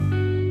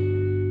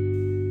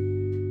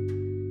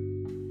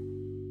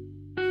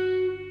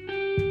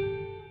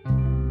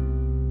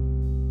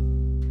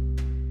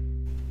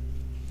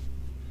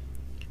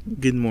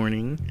Good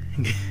morning,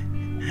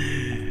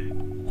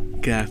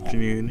 good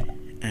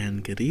afternoon,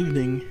 and good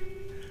evening.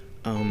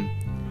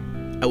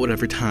 At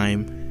whatever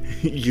time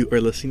you are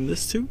listening to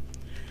this to.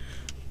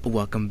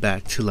 Welcome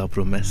back to La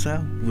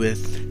Promesa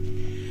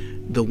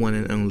with the one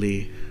and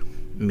only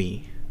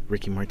me,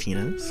 Ricky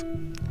Martinez.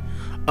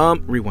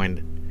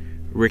 Rewind.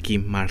 Ricky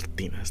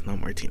Martinez, not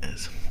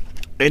Martinez.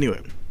 Anyway,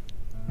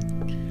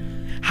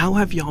 how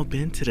have y'all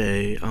been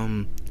today?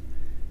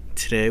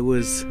 Today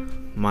was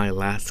my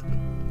last,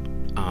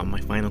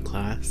 my final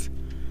class,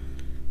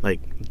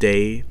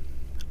 day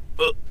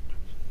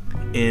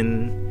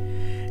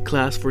in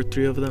class for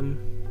 3 of them.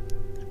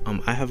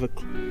 I have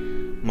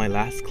my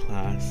last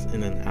class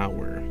in an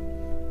hour,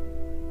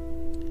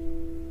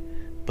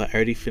 but I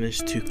already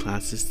finished 2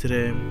 classes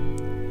today.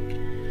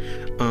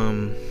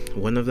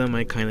 One of them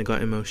I kind of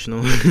got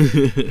emotional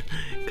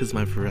because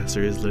my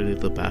professor is literally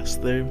the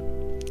best there.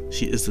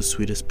 She is the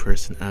sweetest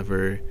person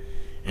ever,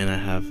 and I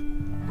have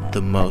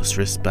the most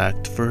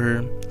respect for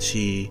her.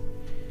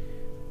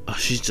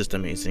 She's just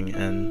amazing,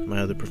 and my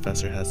other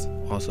professor has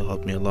also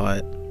helped me a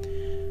lot.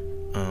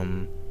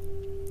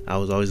 I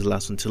was always the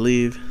last one to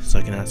leave, so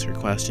I can ask her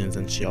questions,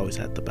 and she always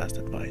had the best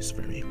advice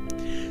for me.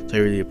 So I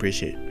really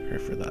appreciate her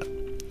for that.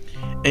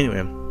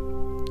 Anyway,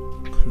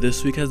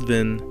 this week has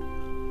been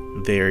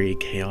very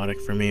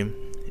chaotic for me.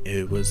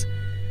 It was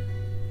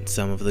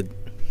some of the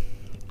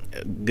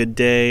good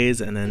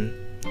days, and then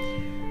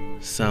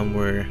some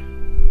were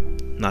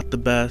not the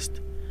best.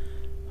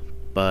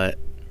 But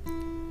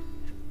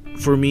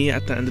for me,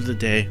 at the end of the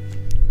day,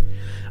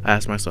 I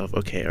asked myself,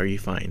 okay, are you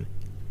fine?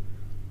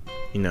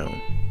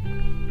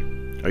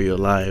 Are you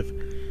alive?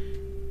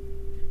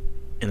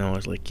 And I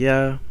was like,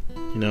 yeah,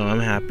 I'm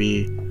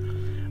happy.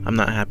 I'm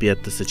not happy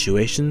at the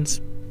situations,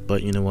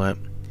 but you know what?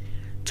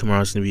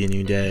 Tomorrow's gonna be a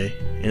new day.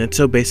 And it's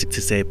so basic to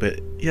say, but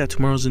yeah,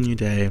 tomorrow's a new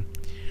day.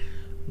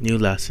 New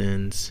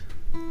lessons,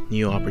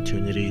 new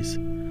opportunities.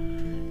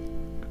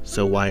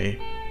 So why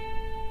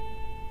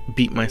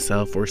beat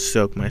myself or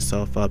soak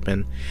myself up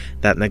in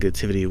that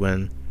negativity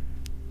when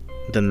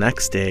the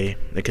next day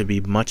it could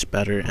be much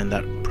better and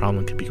that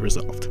problem could be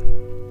resolved?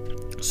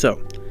 So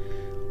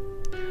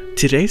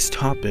today's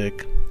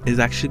topic is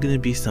actually going to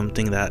be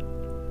something that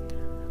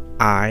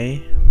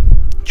I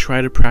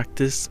try to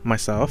practice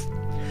myself,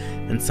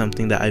 and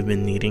something that I've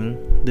been needing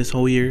this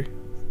whole year.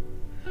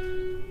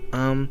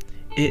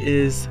 It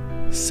is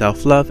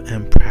self-love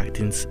and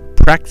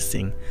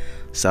practicing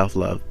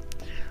self-love.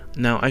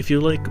 Now, I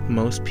feel like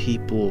most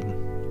people,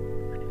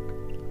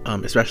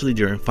 especially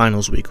during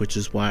finals week, which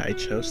is why I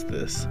chose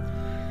this,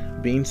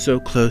 being so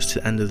close to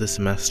the end of the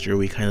semester,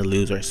 we kind of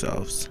lose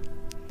ourselves.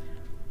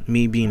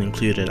 Me being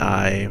included,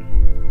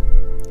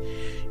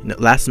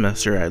 last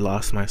semester I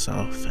lost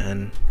myself,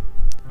 and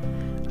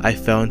I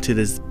fell into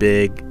this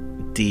big,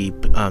 deep,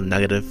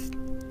 negative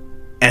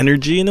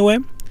energy in a way,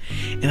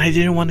 and I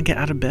didn't want to get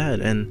out of bed.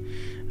 And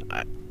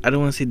I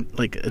don't want to say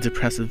like a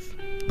depressive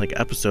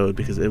episode,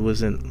 because it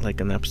wasn't like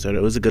an episode.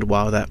 It was a good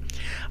while that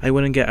I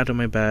wouldn't get out of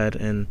my bed,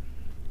 and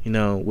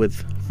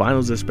with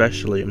finals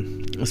especially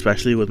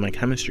with my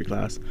chemistry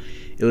class,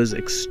 it was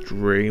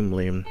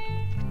extremely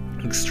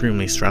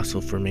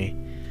stressful for me.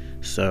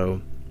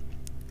 So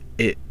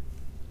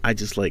I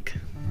just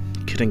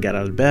couldn't get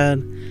out of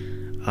bed.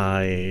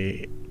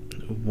 I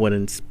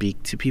wouldn't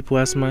speak to people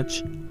as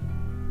much,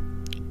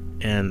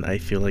 and I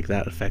feel like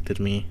that affected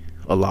me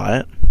a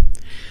lot,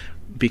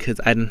 because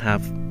I didn't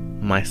have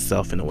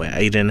myself in a way.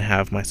 I didn't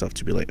have myself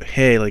to be like,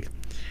 hey,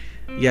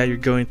 yeah, you're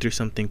going through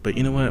something, but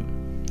you know what?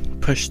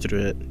 Push through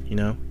it,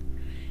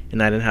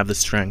 And I didn't have the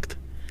strength.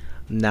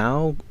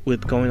 Now,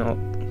 with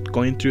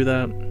going through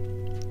that,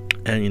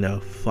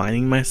 and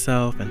finding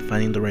myself and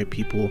finding the right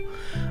people,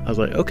 I was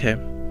like, okay,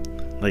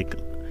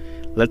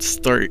 let's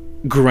start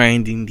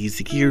grinding these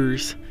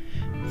gears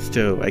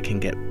so I can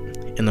get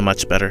in a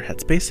much better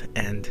headspace.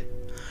 And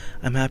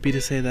I'm happy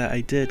to say that I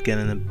did get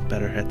in a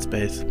better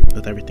headspace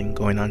with everything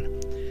going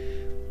on.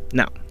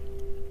 Now,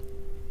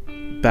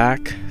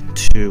 back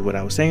to what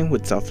I was saying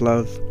with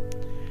self-love.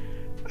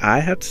 I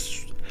have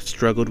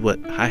struggled with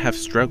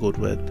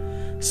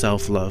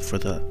self-love for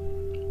the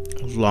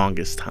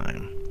longest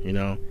time,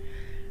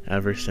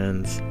 ever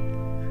since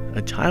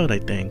a child, I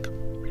think.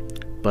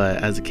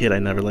 But as a kid, I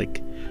never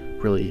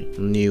really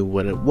knew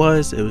what it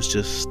was. It was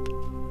just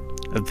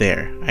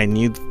there. I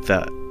knew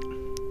that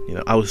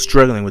I was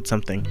struggling with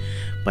something,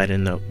 but I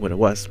didn't know what it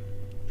was.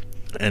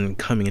 And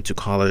coming into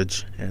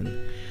college and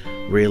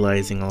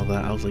realizing all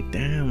that, I was like,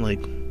 damn,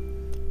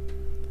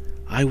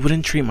 I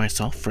wouldn't treat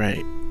myself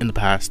right in the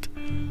past.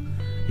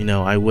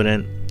 I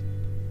wouldn't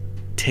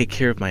take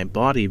care of my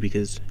body,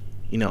 because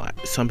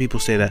some people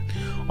say that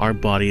our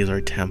body is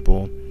our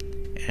temple,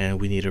 and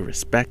we need to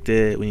respect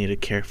it, we need to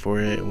care for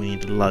it, we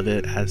need to love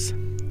it,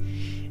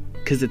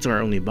 because it's our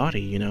only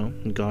body.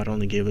 God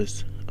only gave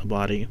us a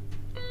body.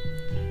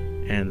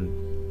 And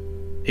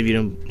if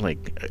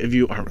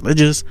you aren't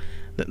religious,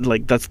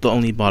 that's the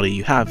only body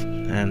you have,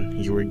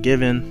 and you were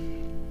given.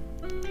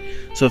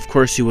 So of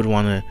course you would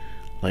want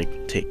to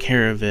take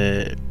care of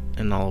it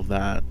and all of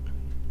that.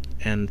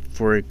 and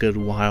for a good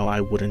while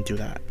I wouldn't do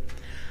that.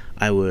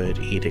 I would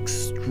eat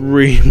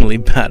extremely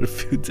bad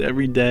foods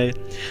every day.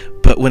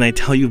 But when I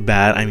tell you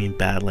bad, I mean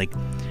bad. Like,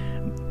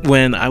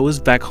 when I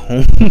was back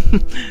home,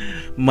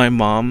 my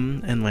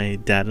mom and my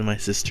dad and my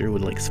sister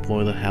would like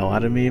spoil the hell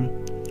out of me,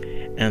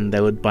 and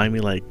they would buy me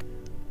like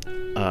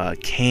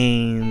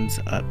canes,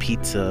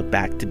 pizza,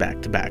 back to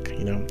back to back,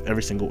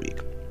 every single week.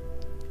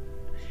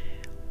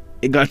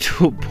 It got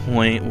to a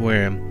point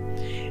where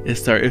it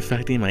started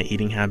affecting my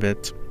eating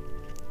habits.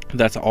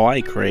 That's all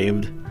I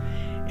craved.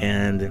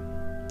 And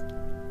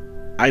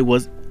I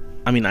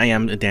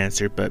am a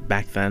dancer, but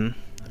back then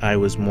I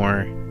was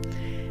more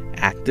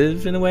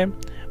active in a way,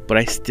 but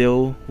I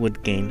still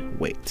would gain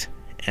weight.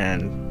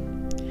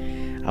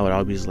 And I would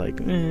always like,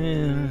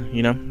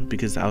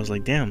 because I was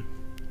like, damn.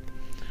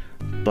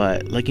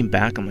 But looking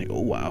back, I'm like, oh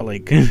wow,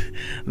 like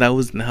that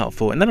wasn't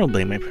helpful. And I don't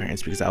blame my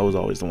parents, because I was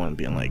always the one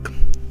being like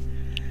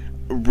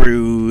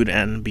rude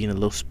and being a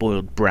little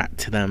spoiled brat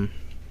to them.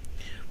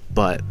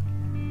 But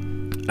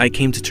I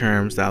came to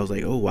terms that I was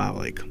like, oh wow,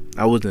 like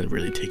I wasn't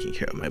really taking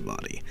care of my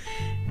body,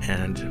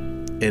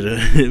 and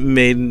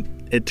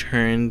it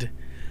turned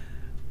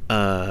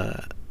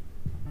to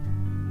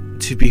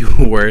be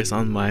worse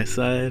on my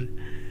side.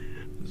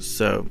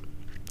 So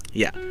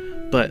yeah,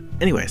 but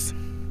anyways,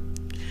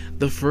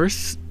 the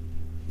first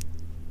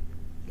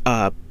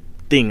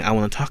thing I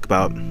want to talk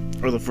about,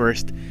 or the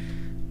first,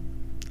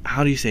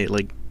 how do you say it,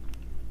 like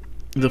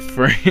the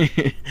first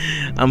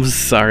I'm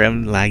sorry,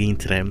 I'm lagging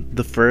today.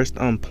 The first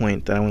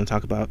point that I want to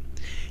talk about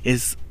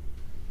is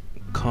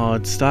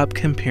called stop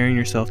comparing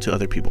yourself to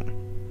other people.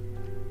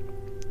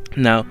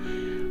 Now,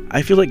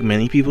 I feel like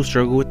many people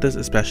struggle with this,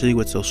 especially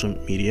with social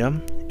media,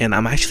 and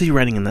I'm actually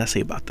writing an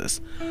essay about this.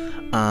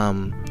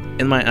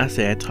 In my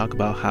essay, I talk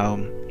about how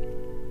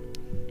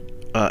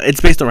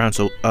it's based around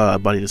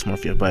body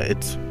dysmorphia, but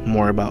it's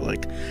more about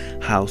like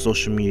how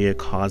social media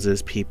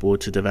causes people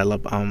to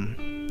develop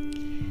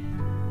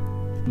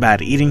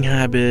bad eating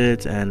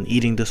habits and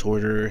eating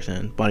disorders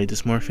and body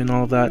dysmorphia and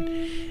all of that,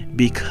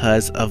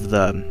 because of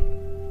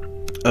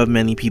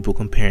many people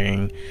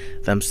comparing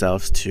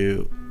themselves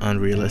to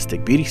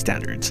unrealistic beauty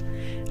standards.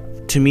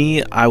 To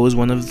me, I was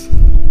one of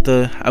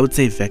the, I would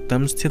say,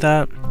 victims to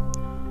that.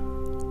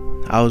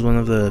 I was one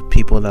of the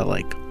people that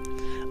like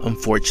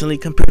unfortunately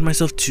compared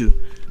myself to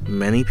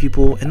many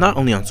people, and not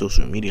only on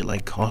social media,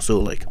 like also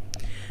like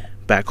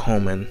back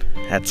home and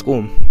at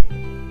school.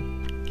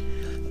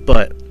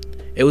 But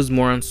it was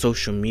more on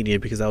social media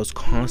because I was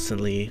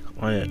constantly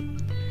on it.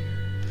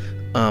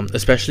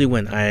 Especially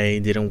when I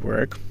didn't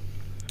work,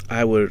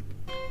 I would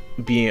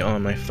be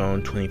on my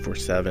phone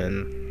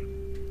 24/7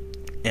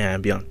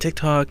 and be on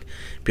TikTok,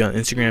 be on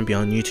Instagram, be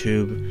on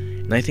YouTube.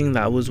 And I think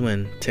that was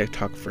when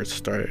TikTok first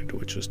started,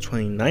 which was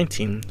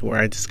 2019, where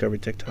I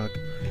discovered TikTok.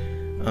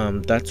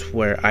 That's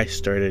where I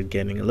started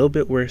getting a little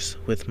bit worse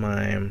with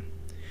my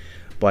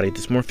body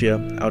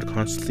dysmorphia. I would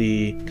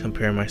constantly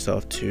compare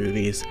myself to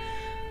these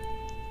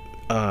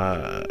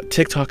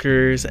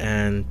TikTokers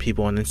and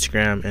people on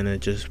Instagram, and it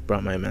just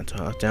brought my mental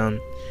health down.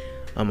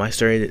 I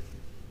started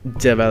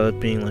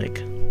developing,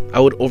 like, I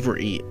would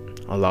overeat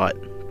a lot.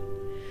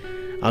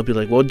 I'll be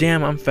like, well,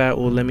 damn, I'm fat,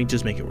 well, let me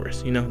just make it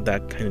worse,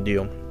 that kind of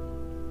deal.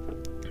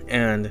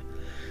 And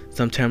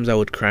sometimes I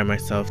would cry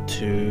myself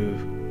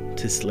to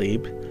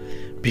sleep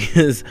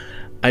because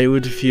I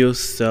would feel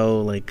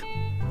so like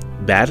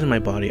bad in my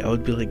body. I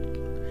would be like,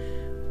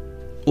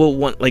 well,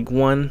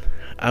 one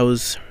I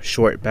was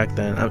short back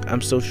then.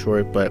 I'm still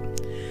short, but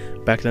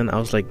back then I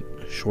was like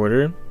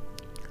shorter.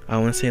 I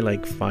want to say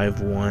like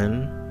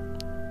 5'1",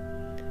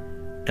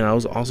 and I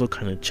was also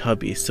kind of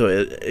chubby. So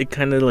it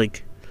kind of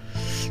like,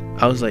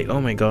 I was like,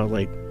 oh my god,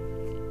 like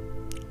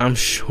I'm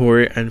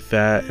short and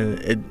fat, and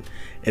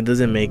it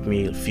doesn't make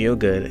me feel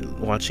good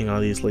watching all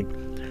these like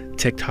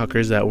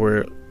TikTokers that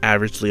were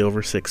averagely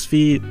over 6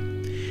 feet,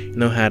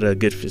 had a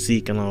good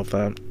physique and all of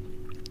that.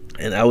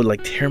 And I would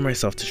like tear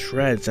myself to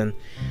shreds, and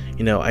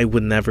I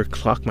would never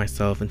clock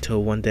myself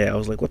until one day I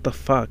was like, what the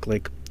fuck,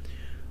 like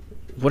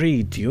what are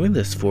you doing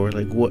this for?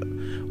 Like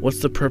what's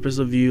the purpose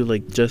of you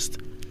like just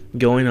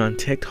going on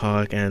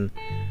TikTok and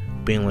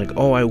being like,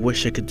 oh, I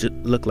wish I could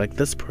look like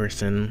this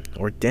person,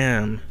 or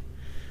damn,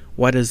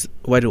 why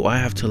do I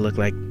have to look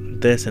like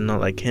this and not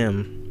like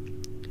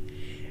him?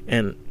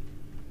 And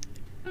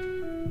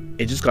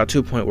it just got to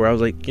a point where I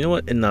was like, you know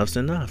what, enough's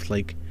enough.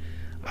 Like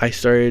I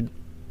started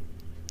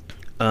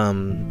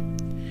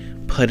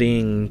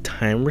putting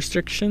time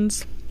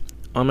restrictions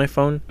on my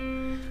phone.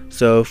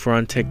 So for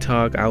on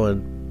TikTok, I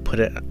would put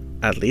it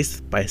at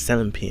least by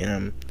 7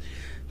 p.m.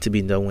 to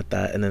be done with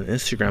that. And then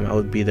Instagram, I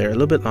would be there a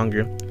little bit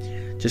longer,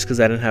 just because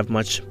I didn't have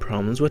much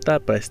problems with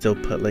that, but I still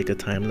put like a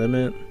time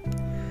limit.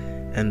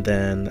 And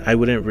then I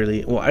wouldn't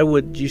really, well, I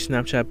would use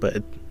Snapchat,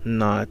 but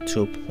not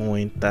to a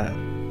point that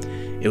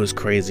it was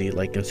crazy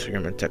like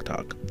Instagram and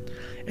TikTok.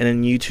 And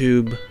then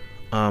YouTube,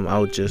 I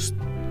would just,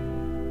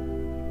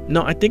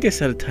 no, I think I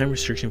set a time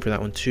restriction for that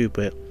one too,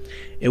 but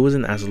it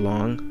wasn't as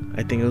long.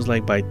 I think it was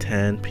like by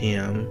 10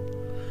 p.m.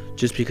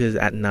 just because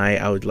at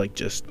night I would like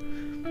just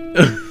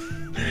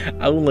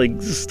I would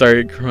like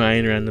start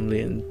crying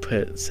randomly and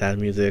put sad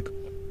music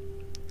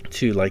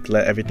to like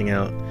let everything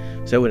out,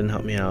 so it wouldn't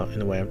help me out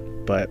in a way.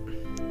 But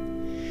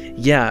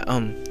yeah,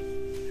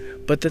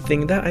 but the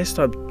thing that I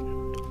stopped,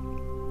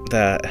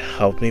 that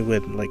helped me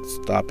with like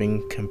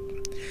stopping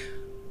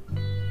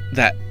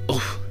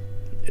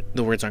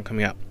the words aren't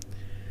coming out.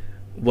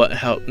 What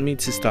helped me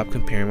to stop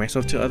comparing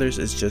myself to others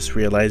is just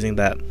realizing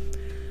that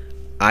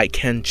I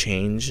can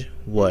change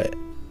what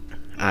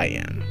I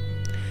am.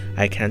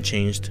 I can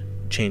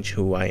change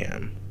who I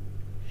am.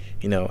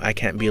 You know, I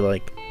can't be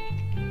like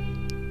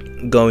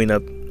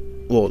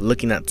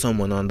looking at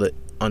someone on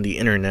the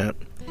internet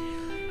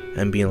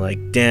and being like,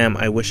 damn,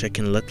 I wish I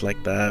can look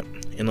like that,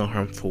 in a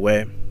harmful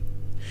way.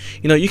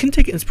 You know, you can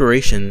take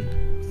inspiration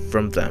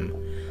from them.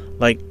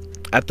 Like,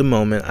 at the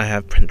moment, I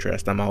have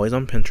Pinterest. I'm always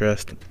on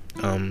Pinterest.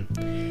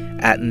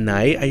 At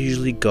night, I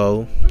usually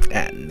go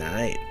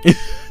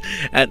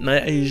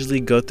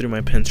through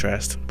my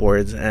Pinterest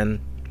boards and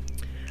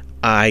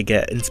I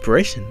get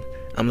inspiration.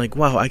 I'm like,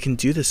 wow, I can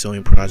do this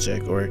sewing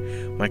project or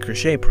my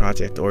crochet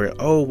project, or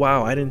oh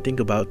wow, I didn't think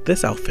about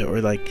this outfit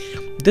or like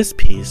this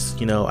piece.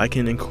 You know, I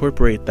can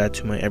incorporate that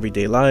to my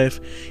everyday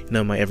life, you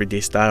know, my everyday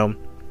style,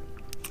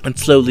 and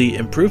slowly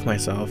improve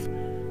myself,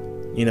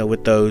 you know,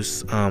 with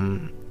those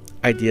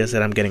ideas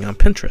that I'm getting on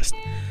Pinterest.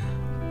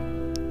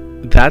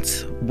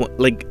 That's what,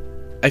 like,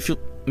 I feel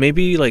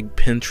maybe like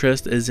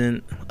Pinterest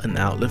isn't an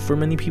outlet for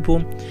many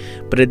people,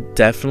 but it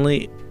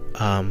definitely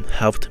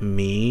helped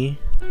me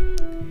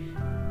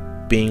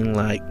being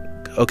like,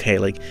 okay,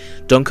 like,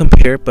 don't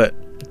compare, but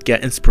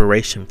get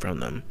inspiration from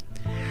them.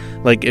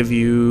 Like, if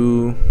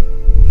you,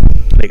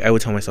 like, I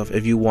would tell myself,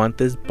 if you want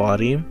this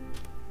body,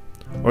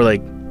 or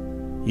like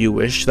you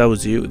wish that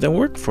was you, then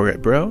work for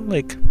it, bro.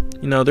 Like,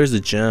 you know, there's a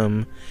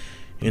gym,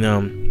 you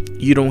know,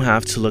 you don't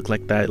have to look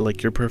like that.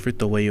 Like, you're perfect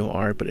the way you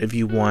are. But if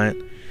you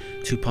want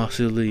to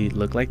possibly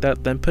look like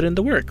that, then put in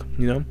the work,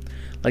 you know.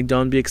 Like,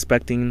 don't be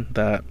expecting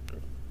that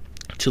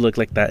to look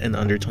like that in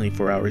under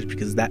 24 hours,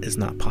 because that is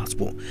not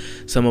possible.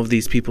 Some of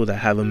these people that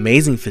have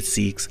amazing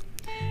physiques,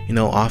 you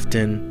know,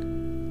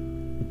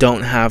 often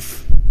don't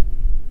have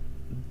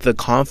the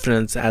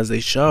confidence as they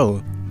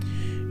show,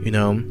 you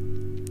know.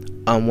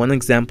 One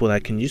example that I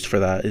can use for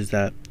that is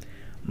that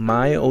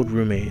my old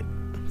roommate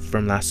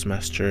from last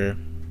semester,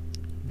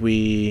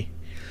 we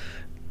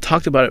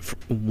talked about it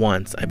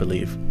once, I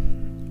believe.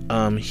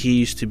 He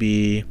used to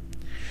be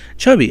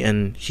chubby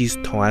and he's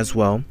tall as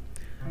well,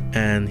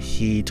 and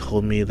he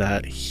told me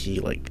that he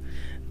like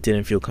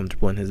didn't feel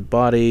comfortable in his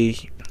body,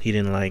 he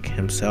didn't like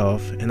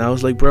himself, and I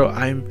was like, bro,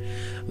 I'm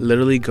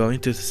literally going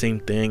through the same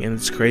thing. And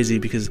it's crazy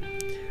because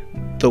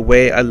the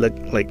way I look,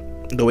 like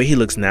the way he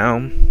looks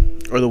now,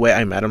 or the way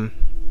I met him,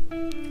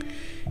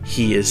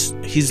 he's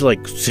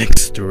like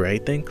 6'3", I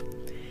think,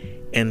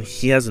 and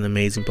he has an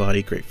amazing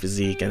body, great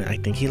physique, and I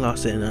think he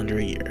lost it in under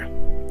a year.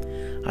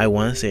 I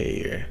want to say a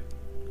year,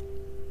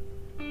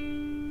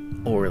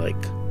 or like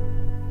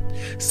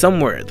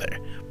somewhere there,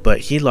 but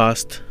he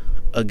lost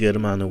a good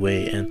amount of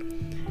weight.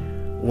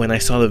 And when I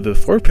saw the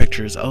before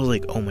pictures, I was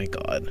like, oh my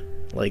god,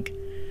 like,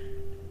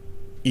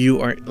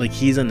 you are like,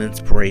 he's an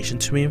inspiration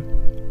to me,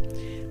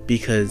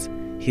 because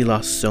he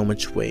lost so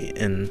much weight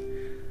in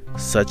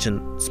such a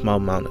small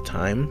amount of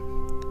time.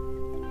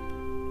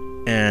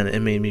 And it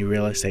made me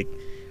realize, like,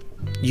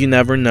 you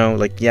never know,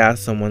 like, yeah,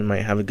 someone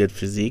might have a good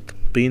physique,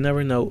 but you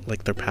never know,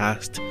 like, their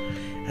past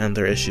and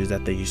their issues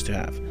that they used to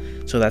have.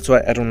 So that's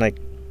why I don't like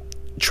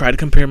try to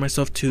compare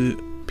myself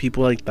to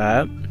people like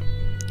that,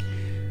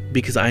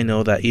 because I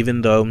know that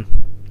even though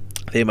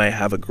they might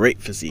have a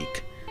great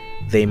physique,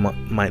 they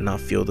might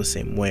not feel the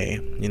same way,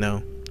 you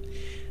know.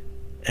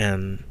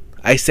 And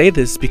I say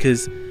this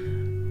because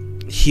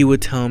he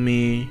would tell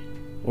me,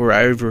 or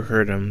I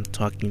overheard him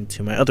talking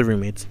to my other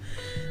roommates,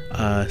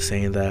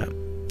 saying that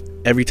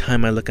every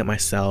time I look at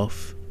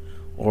myself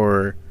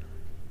or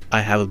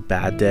I have a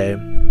bad day,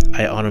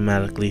 I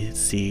automatically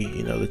see,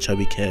 you know, the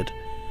chubby kid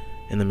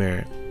in the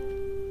mirror.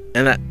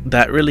 And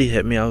that really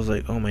hit me. I was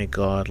like, oh my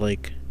god,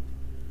 like,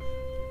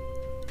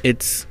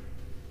 it's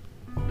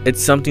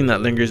something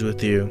that lingers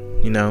with you,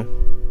 you know.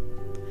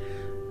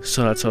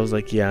 So that's why I was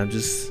like, yeah, I'm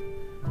just,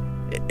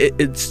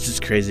 it's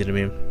just crazy to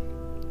me.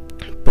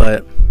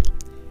 But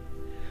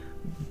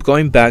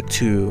going back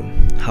to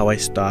how I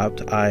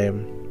stopped, I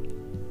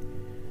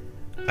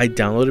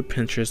downloaded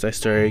Pinterest. I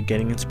started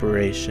getting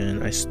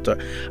inspiration. I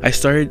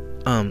started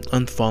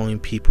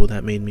unfollowing people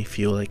that made me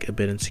feel like a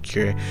bit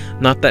insecure.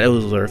 Not that it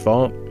was their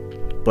fault,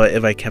 but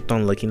if I kept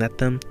on looking at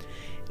them,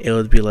 it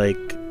would be like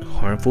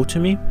harmful to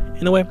me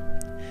in a way,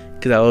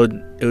 because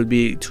it would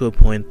be to a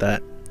point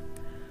that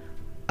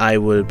I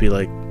would be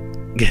like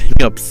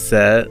getting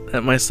upset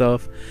at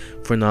myself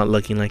for not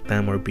looking like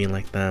them or being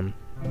like them.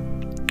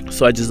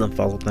 So I just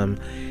unfollowed them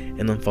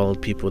and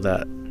unfollowed people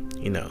that,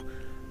 you know,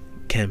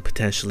 can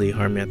potentially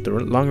harm me at the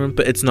long run,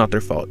 but it's not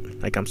their fault.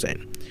 Like I'm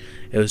saying,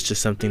 it was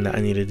just something that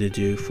I needed to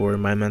do for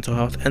my mental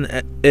health, and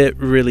it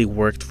really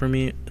worked for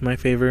me in my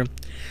favor.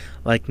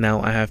 Like,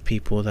 now I have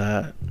people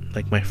that,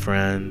 like, my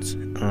friends,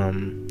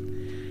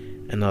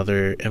 and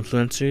other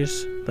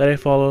influencers that I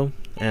follow,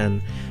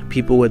 and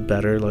people with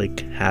better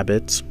like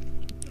habits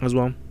as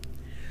well.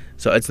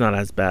 So it's not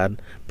as bad.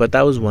 But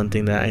that was one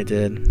thing that I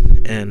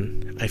did,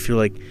 and I feel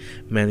like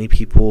many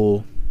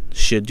people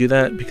should do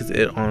that because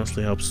it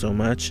honestly helps so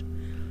much,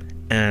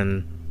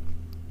 and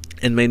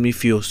it made me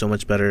feel so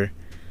much better.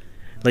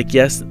 Like,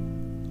 yes,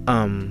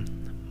 my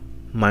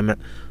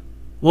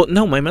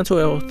my mental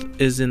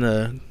health is in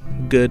a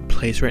good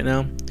place right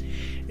now.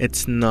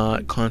 It's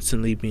not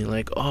constantly being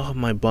like, oh,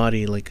 my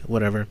body, like,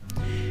 whatever.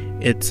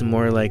 It's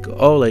more like,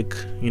 oh, like,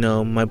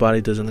 my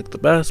body doesn't look the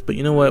best, but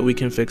you know what, we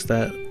can fix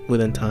that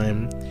within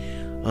time,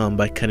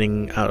 by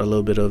cutting out a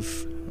little bit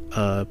of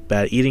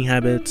bad eating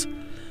habits.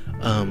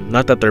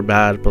 Not that they're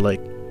bad, but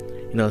like,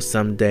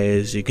 some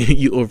days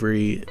you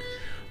overeat.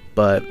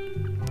 But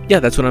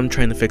yeah, that's what I'm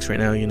trying to fix right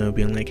now,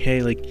 being like,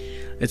 hey, like,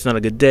 it's not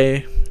a good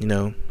day,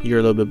 you're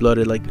a little bit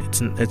bloated, like,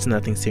 it's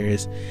nothing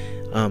serious.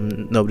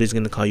 Nobody's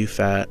gonna call you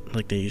fat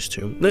like they used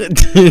to.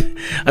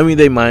 I mean,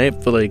 they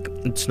might, but like,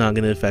 it's not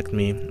gonna affect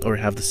me or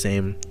have the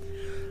same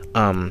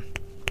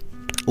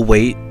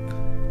weight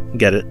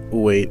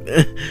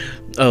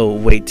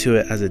weight to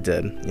it as it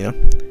did.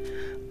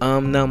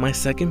 Now my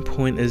second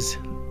point is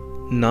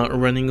not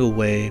running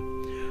away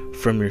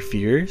from your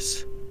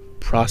fears.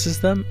 Process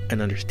them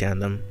and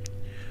understand them.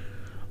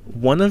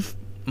 One of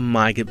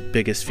my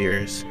biggest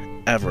fears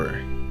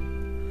ever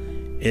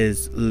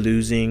is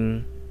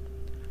losing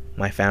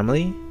my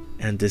family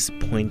and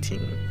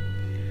disappointing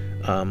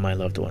my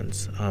loved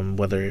ones,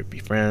 whether it be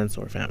friends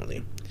or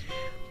family.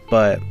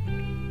 But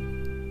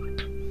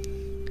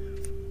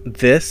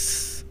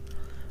this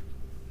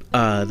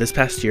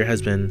past year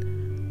has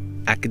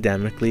been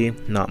academically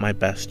not my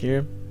best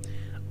year.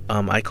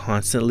 I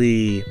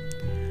constantly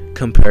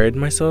compared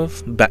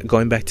myself,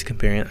 going back to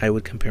comparing, I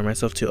would compare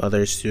myself to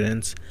other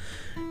students,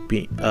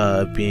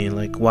 being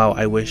like, wow,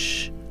 I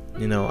wish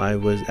I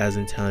was as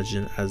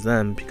intelligent as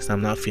them because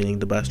I'm not feeling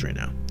the best right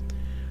now.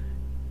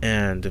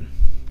 And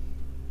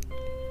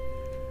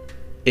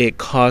it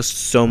caused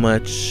so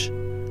much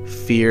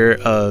fear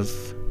of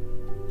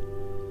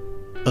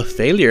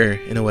failure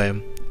in a way.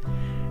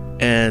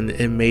 And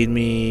it made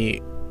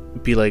me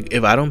be like,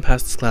 if I don't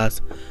pass this class,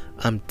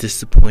 I'm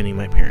disappointing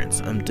my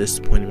parents. I'm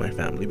disappointing my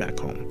family back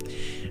home.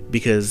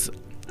 Because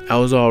I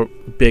was all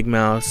big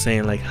mouth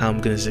saying like how I'm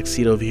going to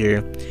succeed over here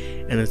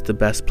and it's the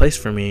best place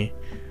for me.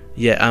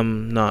 Yet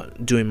I'm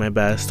not doing my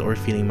best or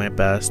feeling my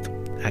best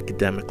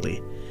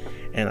academically.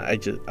 And I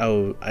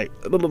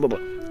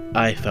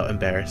felt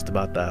embarrassed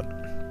about that.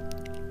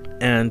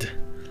 And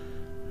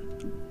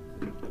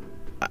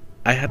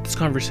I had this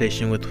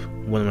conversation with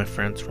one of my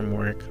friends from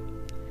work.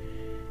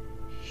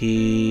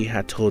 He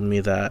had told me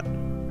that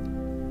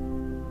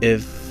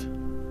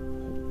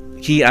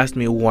he asked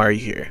me, why are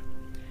you here?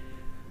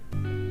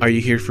 Are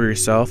you here for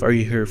yourself? Are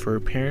you here for your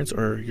parents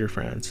or your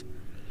friends?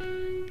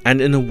 And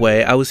in a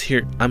way,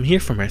 I'm here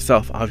for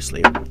myself,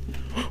 obviously.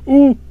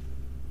 Ooh!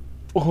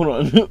 Hold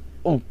on.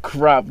 Oh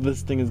crap,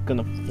 this thing is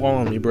gonna fall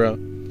on me, bro.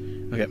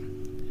 Okay.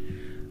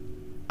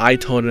 I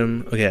told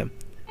him, okay,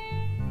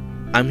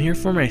 I'm here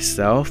for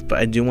myself, but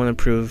I do want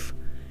to prove,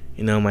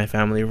 my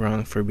family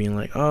wrong for being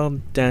like, oh,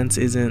 dance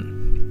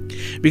isn't...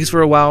 Because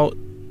for a while,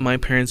 my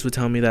parents would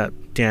tell me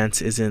that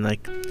dance isn't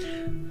like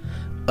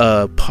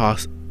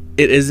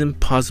it isn't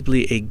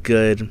possibly a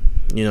good,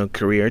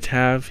 career to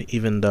have,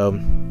 even though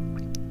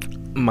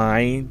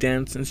my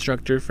dance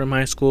instructor from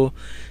high school,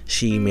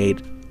 she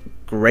made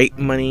great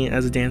money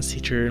as a dance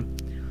teacher.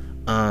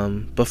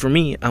 But for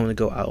me, I want to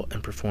go out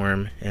and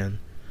perform and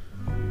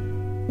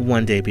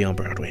one day be on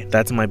Broadway.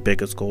 That's my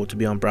biggest goal, to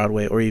be on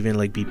Broadway or even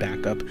like be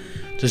backup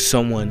to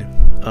someone,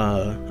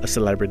 a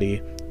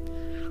celebrity.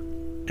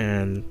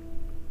 And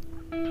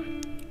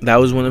that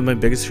was one of my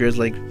biggest fears,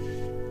 like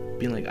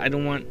being like, I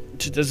don't want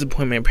to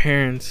disappoint my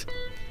parents.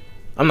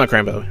 I'm not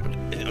crying, by the way.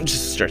 I'm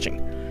just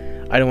stretching.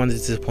 I don't want to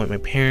disappoint my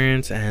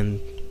parents, and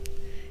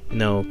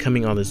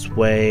coming all this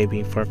way,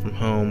 being far from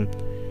home,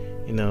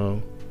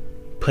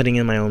 putting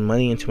in my own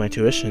money into my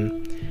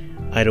tuition.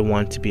 I don't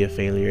want to be a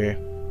failure.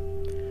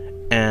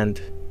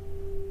 And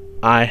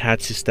I had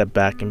to step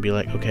back and be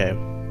like, okay,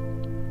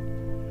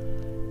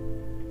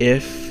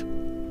 if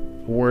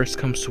worse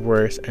comes to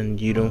worse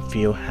and you don't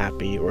feel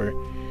happy or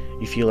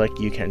you feel like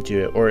you can't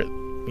do it, or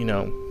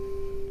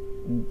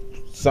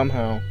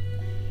somehow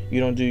you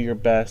don't do your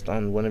best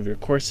on one of your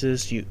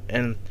courses, you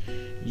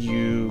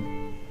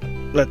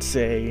let's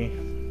say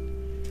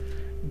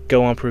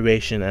go on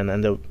probation and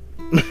end up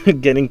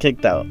getting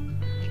kicked out,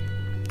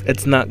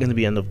 it's not going to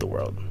be the end of the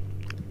world.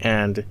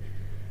 And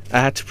I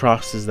had to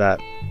process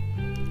that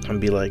and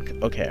be like,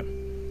 okay,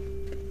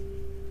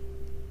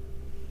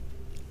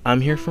 I'm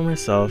here for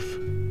myself.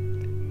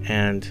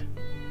 And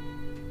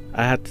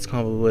I had this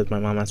convo with my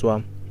mom as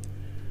well.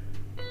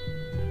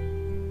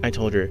 I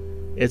told her,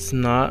 it's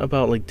not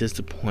about like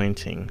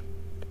disappointing.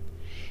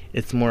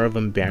 It's more of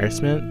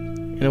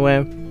embarrassment in a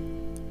way.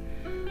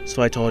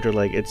 So I told her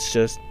like,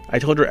 I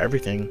told her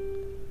everything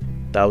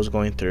that I was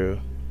going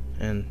through.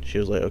 And she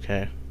was like,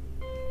 okay.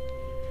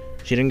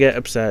 She didn't get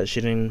upset. She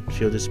didn't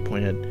feel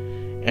disappointed.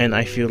 and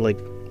I feel like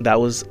that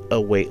was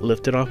a weight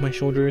lifted off my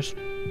shoulders.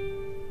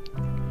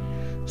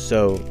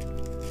 So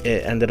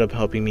it ended up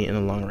helping me in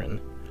the long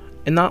run.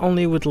 And not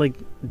only with like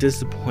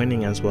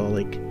disappointing as well,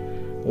 like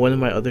one of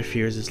my other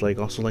fears is like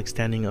also like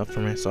standing up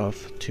for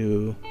myself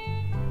to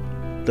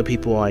the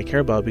people I care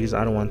about, because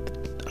I don't want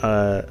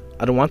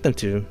them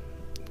to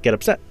get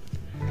upset.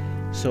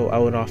 So I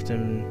would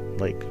often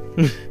like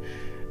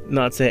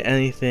not say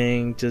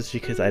anything just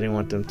because I didn't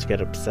want them to get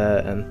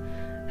upset and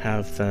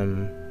have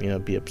them, you know,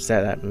 be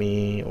upset at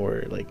me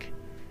or like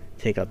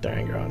take out their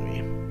anger on me.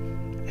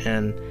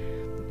 And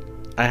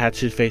I had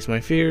to face my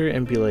fear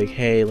and be like,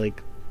 hey,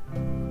 like,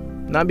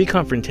 not be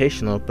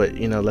confrontational, but,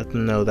 you know, let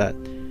them know that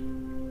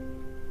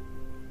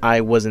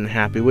I wasn't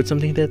happy with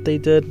something that they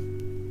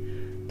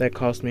did that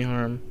caused me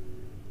harm.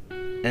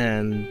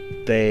 And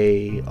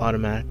they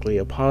automatically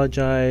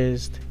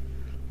apologized.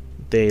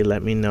 They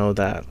let me know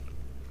that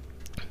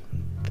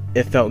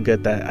it felt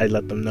good that I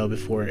let them know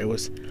before it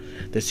was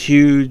this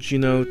huge, you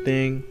know,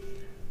 thing.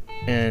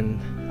 And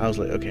I was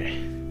like, okay,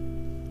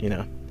 you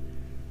know,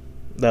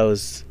 that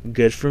was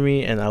good for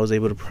me, and I was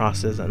able to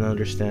process and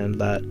understand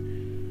that,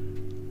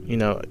 you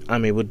know,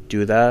 I'm able to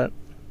do that,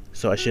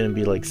 so I shouldn't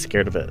be like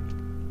scared of it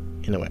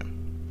in a way.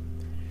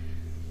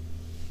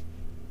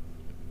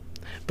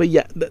 But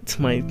yeah, that's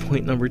my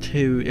point number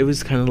 2. It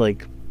was kind of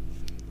like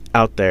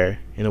out there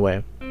in a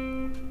way,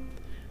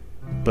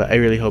 but I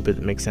really hope it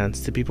makes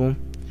sense to people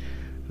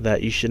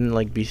that you shouldn't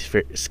like be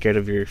scared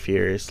of your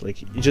fears.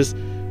 Like, you just,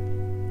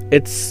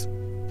 it's,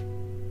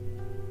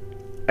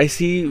 I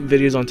see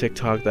videos on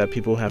TikTok that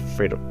people have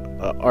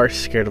are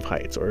scared of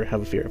heights or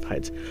have a fear of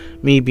heights.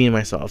 Me being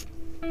myself,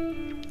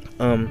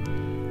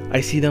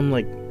 I see them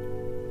like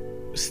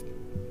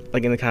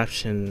in the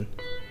caption,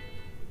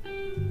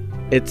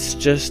 it's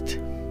just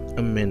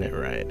a minute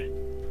ride.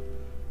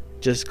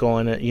 Just go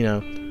on it, you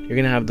know, you're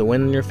gonna have the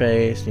wind in your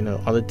face, you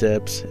know, all the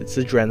dips, it's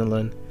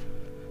adrenaline,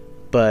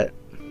 but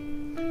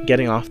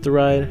getting off the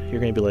ride,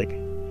 you're gonna be like,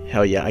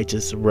 hell yeah, I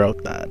just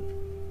wrote that.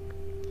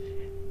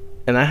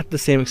 And I had the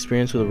same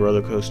experience with a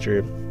roller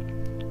coaster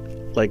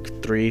like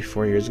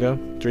 3-4 years ago,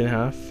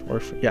 3.5,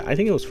 or yeah, I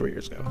think it was 4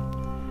 years ago.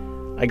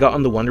 I got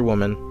on the Wonder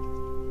Woman,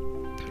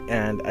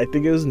 and I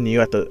think it was new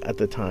at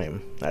the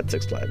time at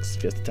Six Flags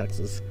Fiesta,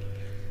 Texas.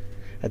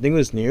 I think it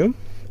was new,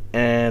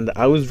 and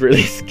I was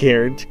really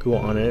scared to go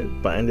on it,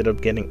 but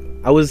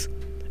I was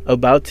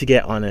about to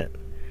get on it,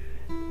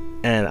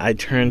 and I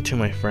turned to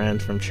my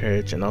friend from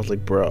church, and I was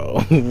like,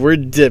 bro, we're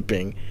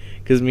dipping,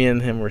 because me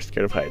and him were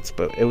scared of heights,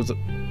 but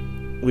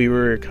we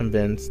were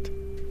convinced,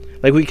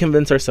 like, we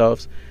convinced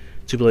ourselves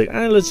to be like,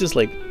 let's just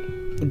like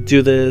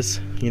do this,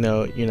 you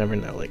know, you never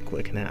know like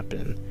what can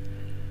happen.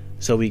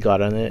 So we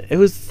got on it. It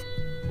was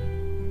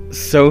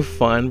so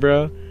fun,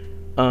 bro.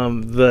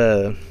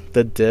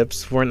 The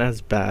dips weren't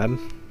as bad,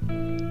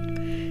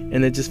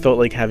 and it just felt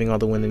like having all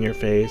the wind in your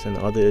face and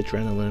all the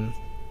adrenaline.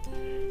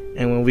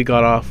 And when we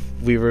got off,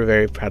 we were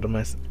very proud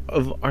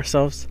of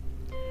ourselves,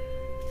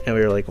 and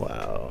we were like,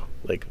 wow,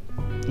 like,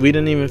 we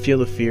didn't even feel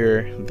the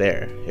fear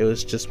there. It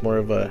was just more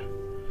of a,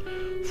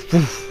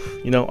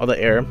 you know, all the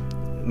air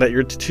that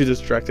you're too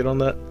distracted on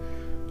that.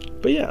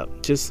 But yeah,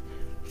 just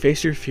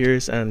face your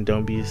fears and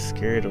don't be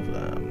scared of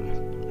them.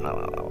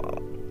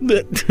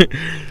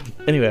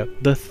 Anyway,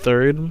 the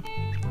third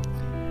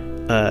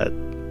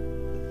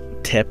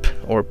tip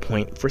or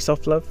point for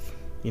self-love,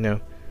 you know,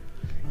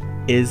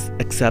 is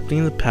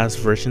accepting the past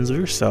versions of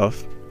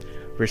yourself,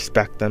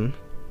 respect them,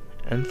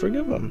 and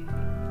forgive them.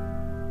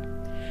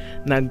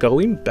 Now,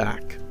 going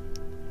back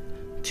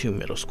to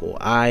middle school,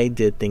 I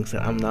did things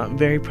that I'm not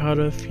very proud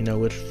of, you know,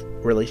 with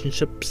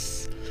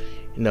relationships,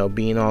 you know,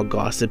 being all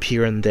gossip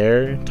here and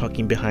there,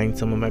 talking behind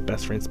some of my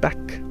best friends'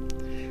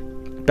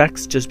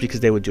 backs just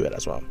because they would do it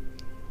as well.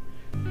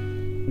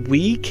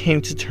 We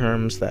came to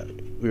terms that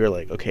we were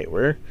like, okay,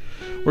 we're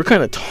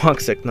kind of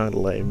toxic, not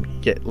like,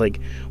 yet,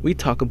 like, we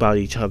talk about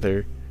each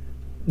other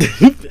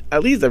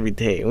at least every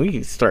day, and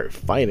we start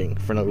fighting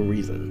for no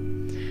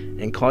reason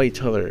and call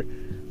each other,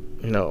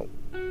 you know,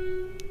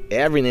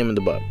 every name in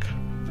the book.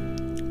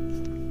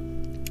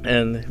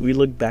 And we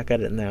look back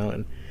at it now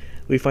and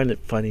we find it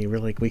funny. We're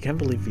like, we can't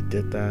believe we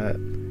did that.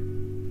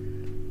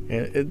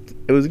 And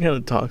it was kind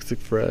of toxic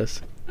for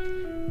us.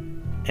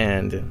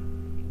 And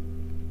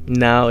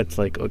now it's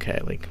like, okay,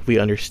 like, we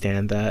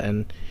understand that,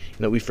 and, you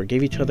know, we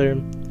forgave each other,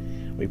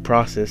 we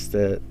processed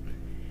it,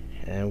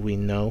 and we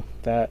know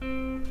that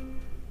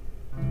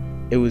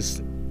it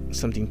was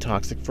something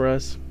toxic for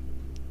us,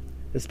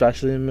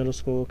 especially in middle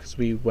school, because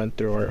we went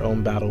through our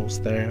own battles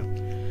there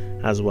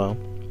as well.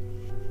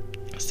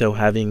 So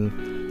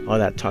having all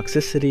that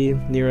toxicity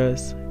near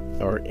us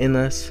or in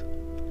us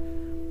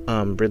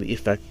really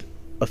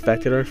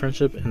affected our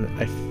friendship, and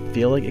I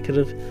feel like it could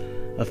have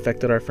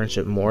affected our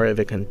friendship more if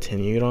it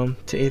continued on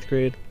to 8th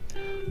grade.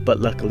 But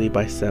luckily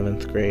by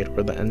 7th grade,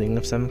 or the ending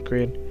of 7th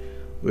grade,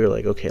 we were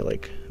like, okay,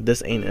 like,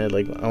 this ain't it.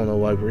 Like, I don't know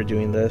why we're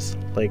doing this.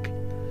 Like,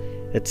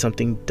 it's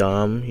something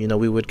dumb. You know,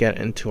 we would get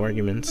into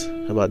arguments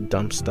about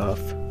dumb stuff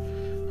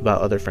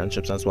about other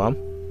friendships as well.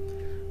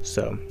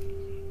 So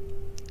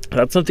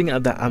That's something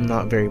that I'm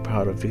not very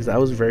proud of, because I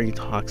was very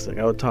toxic.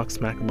 I would talk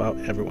smack about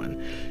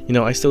everyone.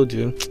 I still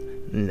do.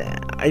 Nah,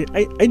 I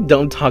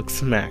don't talk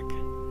smack.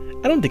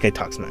 I don't think I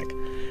talk smack.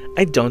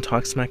 I don't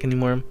talk smack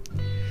anymore.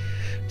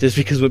 Just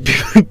because when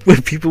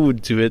people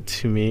would do it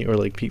to me, or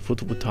like people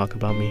would talk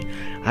about me,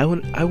 I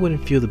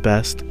wouldn't feel the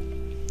best.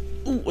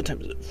 Ooh, what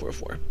time is it?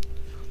 4:04.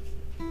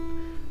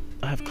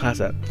 I have class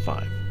at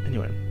 5.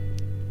 Anyway,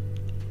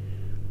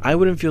 I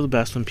wouldn't feel the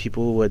best when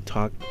people would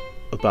talk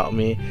about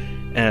me,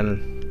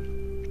 and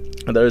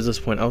there was this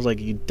point I was like,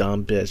 you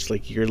dumb bitch,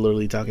 like you're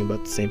literally talking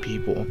about the same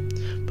people.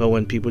 But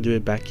when people do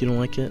it back, you don't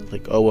like it?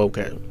 Like, oh,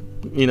 okay,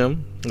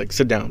 like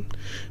sit down,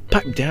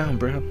 pipe down,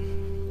 bro.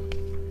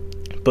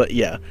 But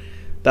yeah,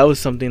 that was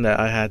something that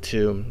I had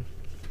to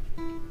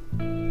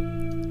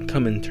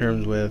come in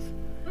terms with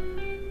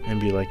and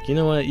be like, you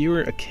know what, you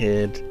were a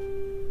kid,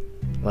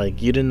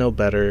 like you didn't know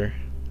better,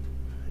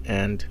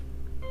 and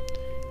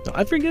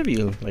I forgive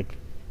you. Like,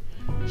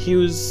 he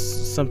was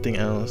something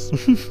else.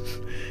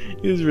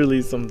 He was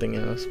really something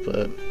else,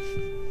 but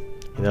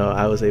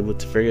I was able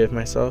to forgive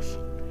myself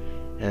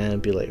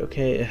and be like,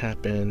 okay, it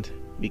happened,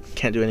 we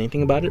can't do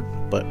anything about it,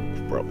 but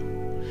bro,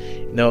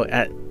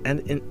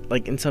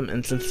 in some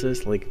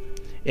instances, like,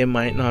 it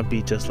might not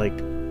be just like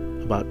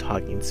about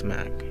talking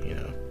smack,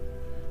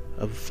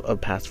 of a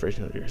past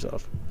version of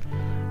yourself.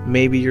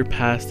 Maybe your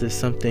past is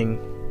something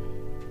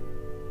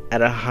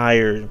at a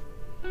higher,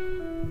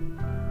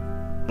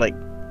 like,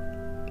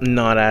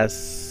 not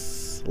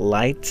as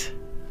light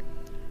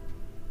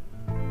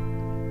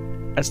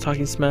as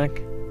talking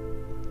smack.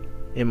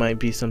 It might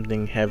be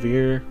something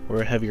heavier,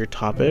 or a heavier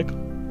topic.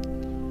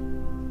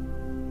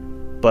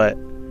 But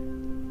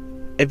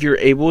if you're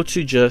able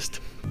to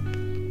just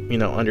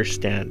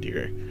understand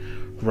your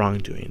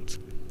wrongdoings,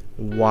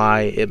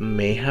 why it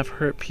may have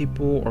hurt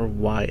people, or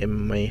why it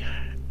may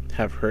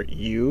have hurt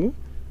you,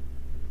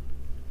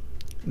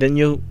 then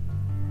you'll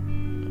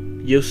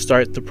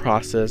start the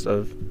process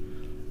of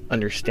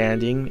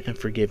understanding and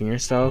forgiving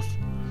yourself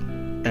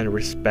and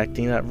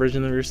respecting that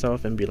version of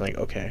yourself, and be like,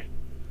 okay,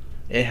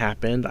 it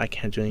happened, I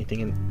can't do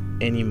anything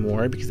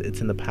anymore because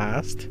it's in the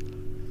past.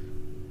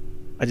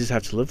 I just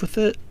have to live with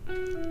it,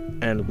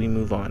 and we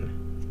move on.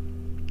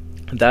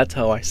 That's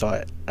how I saw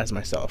it as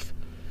myself.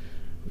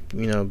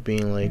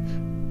 Being like,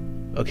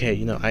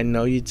 okay, I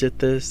know you did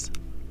this,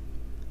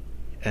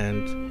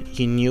 and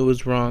you knew it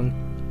was wrong.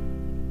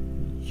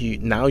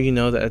 Now you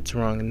know that it's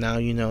wrong, and now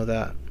you know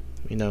that,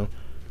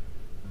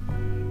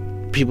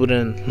 people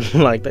didn't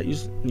like that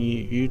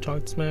you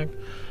talked smack,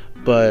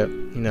 but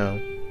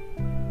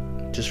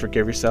just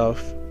forgive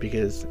yourself,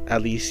 because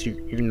at least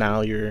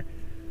you're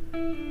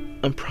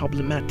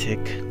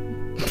unproblematic.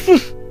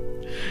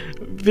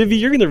 Vivi,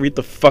 you're gonna read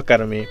the fuck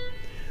out of me.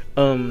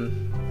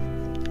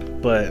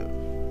 But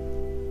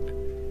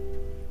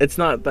it's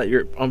not that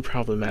you're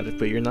unproblematic,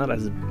 but you're not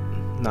as a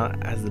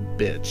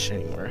bitch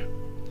anymore.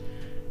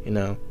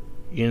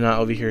 You're not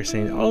over here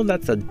saying, oh,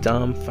 that's a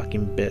dumb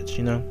fucking bitch,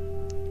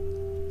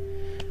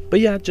 But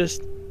yeah,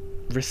 just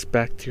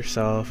respect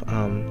yourself,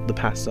 the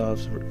past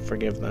selves,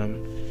 forgive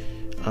them,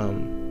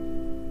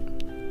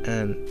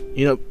 and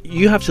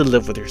you have to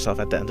live with yourself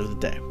at the end of the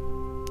day.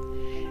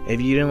 If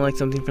you didn't like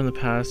something from the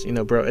past,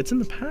 bro, it's in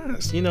the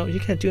past. You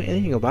can't do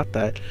anything about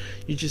that.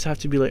 You just have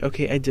to be like,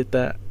 okay, I did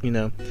that.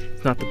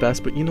 It's not the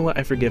best, but you know what?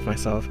 I forgive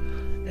myself,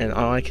 and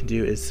all I can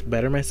do is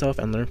better myself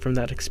and learn from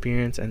that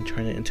experience and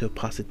turn it into a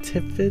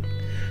positivity,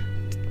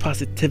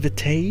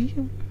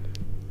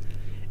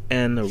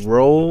 and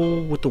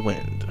roll with the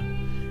wind.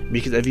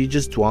 Because if you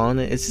just dwell on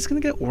it, it's just gonna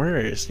get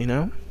worse,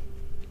 And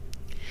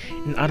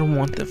I don't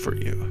want that for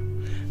you.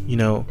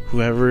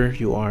 Whoever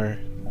you are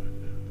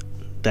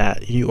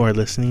that you are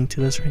listening to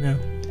this right now,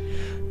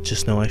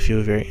 just know I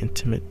feel very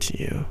intimate to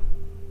you,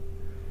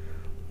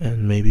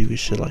 and maybe we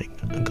should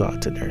go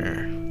out to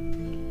dinner.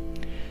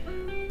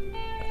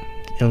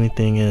 The only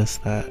thing is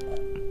that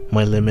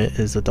my limit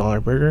is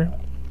 $1 burger,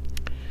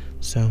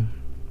 so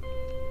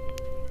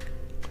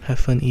have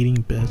fun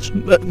eating, bitch.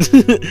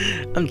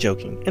 I'm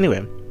joking.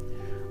 Anyway,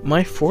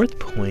 my 4th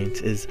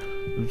point is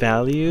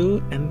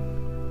value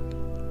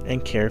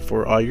and care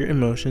for all your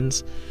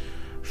emotions.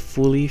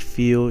 Fully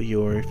feel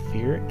your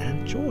fear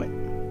and joy.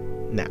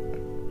 Now,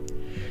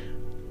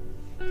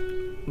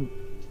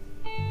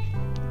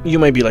 you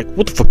might be like,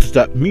 what the fuck does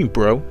that mean,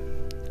 bro?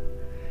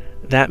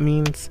 That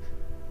means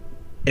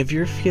if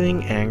you're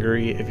feeling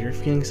angry, if you're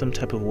feeling some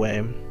type of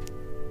way,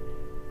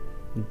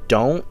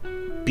 don't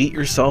beat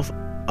yourself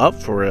up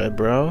for it,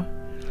 bro.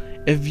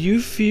 If you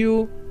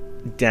feel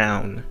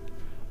down,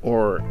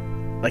 or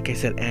like I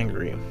said,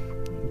 angry,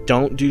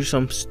 don't do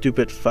some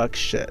stupid fuck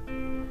shit.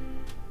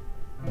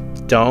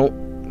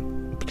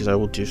 Don't, because I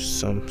will do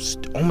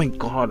oh my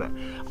god,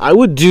 I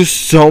would do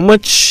so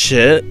much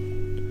shit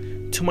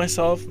to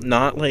myself,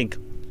 not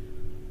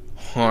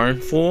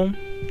harmful,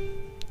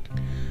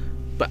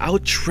 but I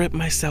would trip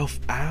myself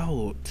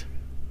out.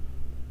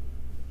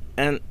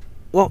 And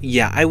well,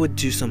 yeah, I would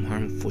do some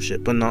harmful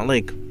shit, but not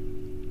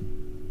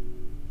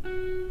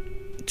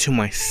to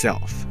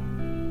myself.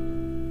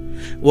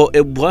 Well,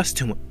 it was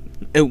to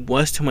it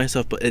was to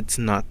myself, but it's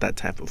not that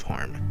type of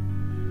harm.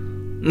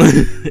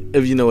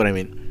 If you know what I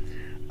mean.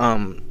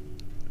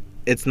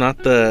 It's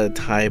not the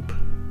type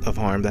of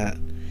harm that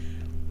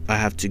I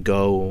have to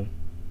go,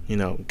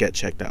 get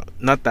checked out.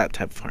 Not that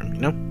type of harm,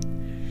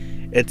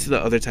 It's the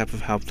other type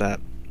of help that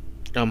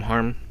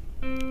harm,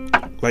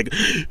 like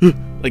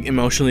like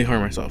emotionally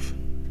harm myself,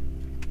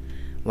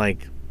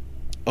 like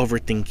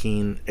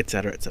overthinking,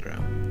 etc.,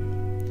 etc.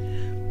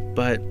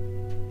 But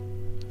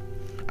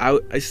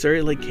I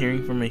started like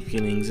caring for my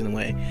feelings in a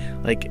way.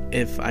 Like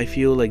if I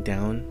feel like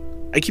down,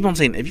 I keep on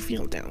saying if you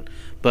feel down,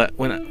 but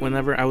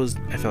whenever I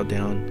felt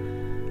down,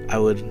 I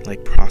would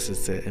like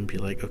process it and be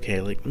like,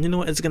 okay, like, you know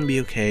what, it's gonna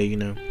be okay,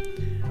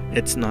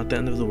 it's not the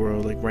end of the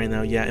world. Like right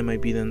now, yeah, it might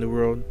be the end of the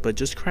world, but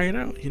just cry it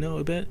out,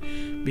 a bit,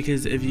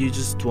 because if you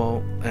just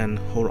dwell and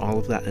hold all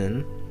of that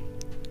in,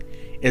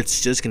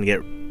 it's just gonna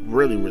get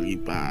really, really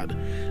bad.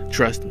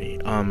 Trust me.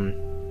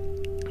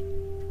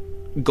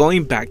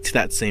 Going back to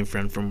that same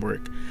friend from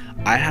work,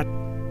 I had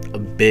a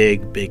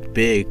big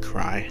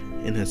cry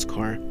in his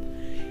car,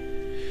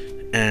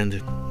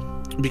 and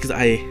because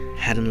I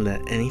hadn't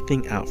let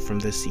anything out from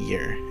this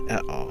year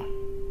at all,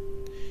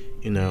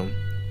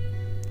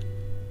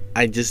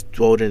 I just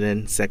dwelled it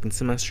in second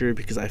semester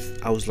because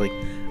I was like,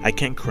 I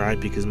can't cry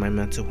because my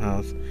mental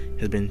health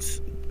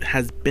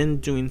has been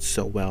doing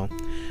so well.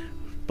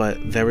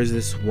 But there was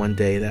this one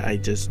day that I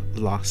just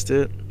lost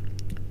it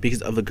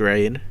because of a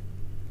grade,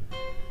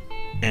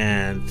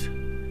 and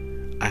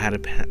I had a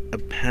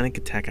panic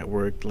attack at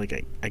work.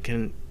 Like I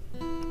couldn't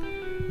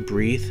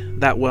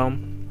breathe that well,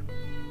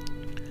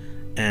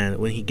 and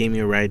when he gave me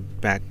a ride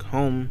back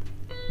home,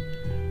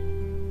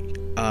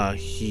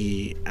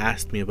 he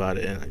asked me about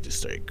it, and I just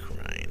started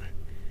crying.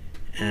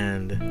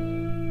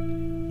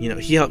 And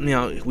he helped me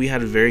out. We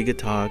had a very good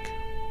talk,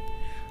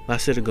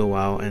 lasted a good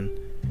while, and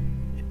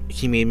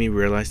he made me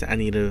realize that I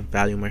need to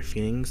value my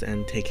feelings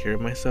and take care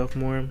of myself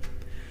more,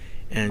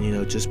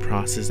 and just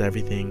process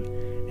everything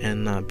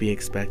and not be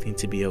expecting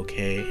to be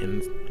okay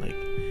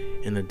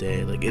in a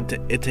day. Like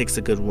it takes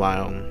a good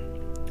while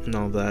and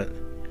all that.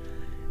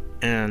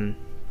 And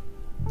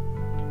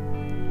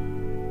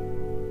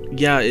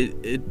yeah,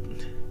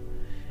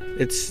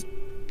 it's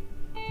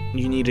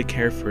you need to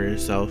care for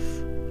yourself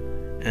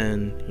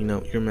and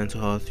your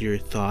mental health, your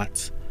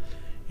thoughts.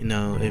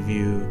 If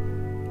you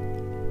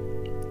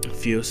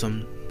feel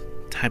some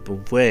type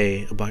of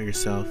way about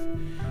yourself,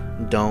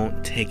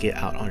 don't take it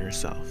out on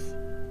yourself.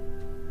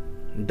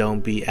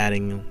 Don't be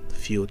adding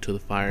fuel to the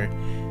fire,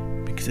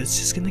 because it's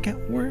just gonna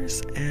get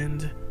worse,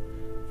 and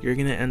you're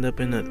gonna end up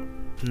in a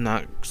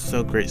not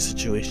so great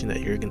situation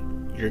that you're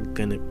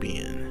gonna be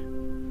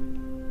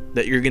in,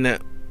 that you're gonna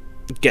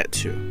get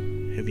to,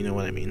 if you know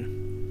what I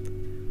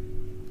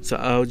mean. So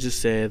I would just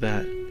say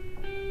that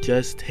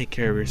just take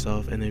care of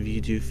yourself, and if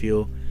you do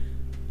feel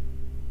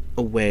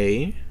a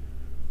way,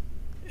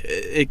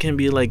 it can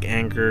be like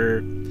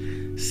anger,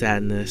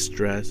 sadness,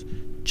 stress,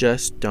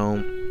 just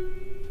don't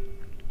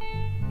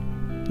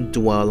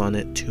dwell on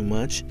it too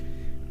much,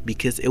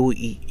 because it will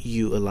eat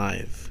you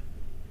alive,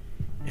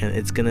 and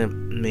it's gonna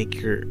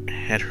make your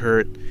head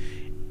hurt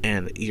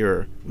and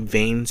your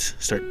veins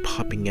start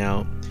popping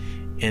out,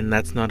 and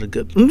that's not a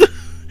good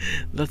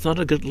that's not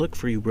a good look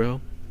for you,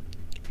 bro.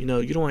 You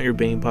don't want your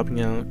vein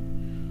popping out.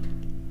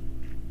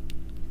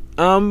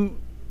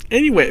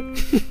 Anyway,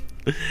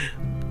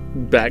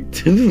 back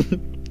to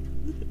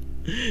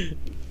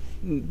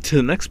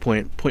the next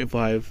point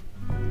 5.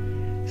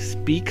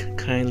 Speak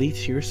kindly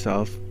to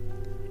yourself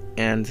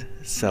and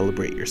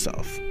celebrate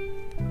yourself.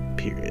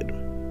 Period.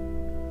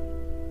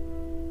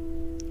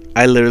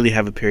 I literally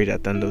have a period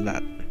at the end of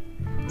that.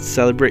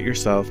 Celebrate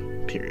yourself.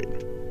 Period.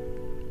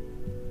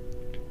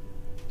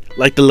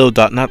 Like the little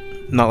dot, not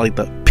like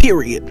the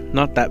period,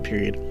 not that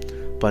period,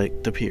 but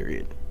like the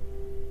period.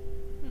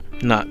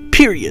 Not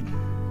period,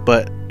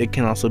 but it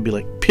can also be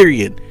like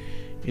period.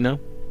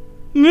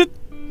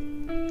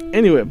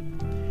 Anyway,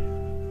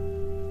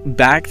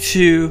 back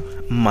to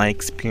my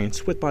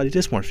experience with body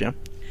dysmorphia.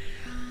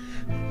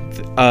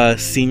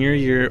 Senior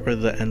year, or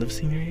the end of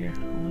senior year,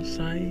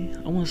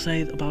 I want to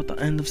say about the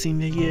end of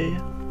senior year,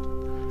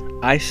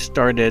 I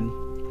started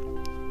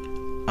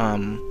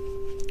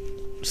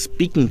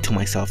speaking to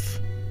myself.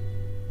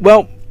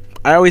 Well,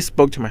 I always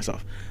spoke to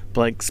myself,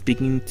 but like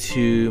speaking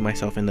to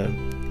myself in a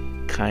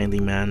kindly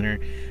manner,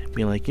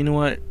 being like, you know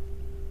what,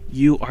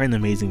 you are an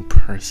amazing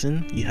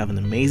person, you have an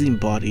amazing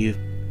body,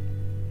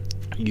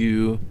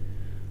 you're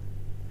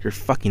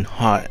fucking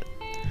hot,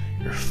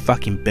 you're a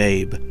fucking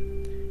babe,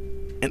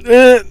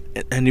 and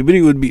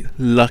anybody would be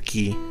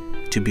lucky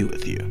to be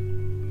with you.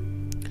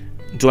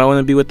 Do I want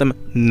to be with them?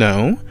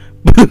 No.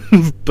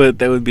 But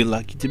they would be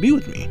lucky to be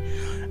with me,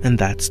 and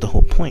that's the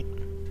whole point.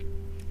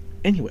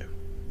 Anyway,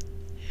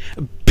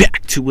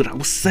 back to what I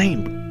was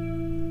saying.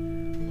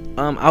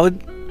 I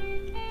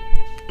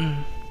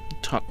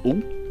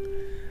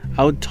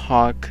would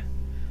talk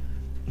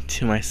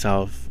to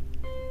myself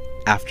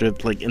after,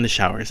 like, in the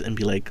showers, and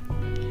be like,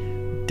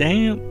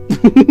 damn.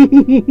 Oh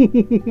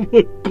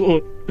my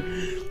God.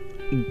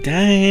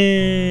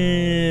 Damn.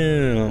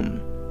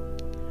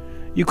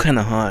 you kind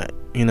of hot,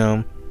 you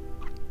know.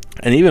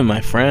 And even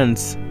my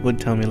friends would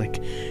tell me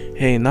like,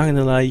 hey, not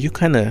gonna lie, you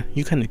kind of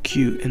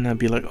cute. And I'd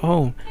be like,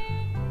 oh,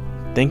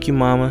 thank you,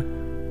 mama.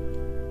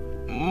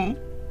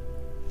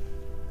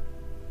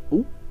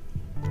 Ooh.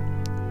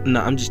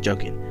 No, I'm just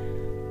joking.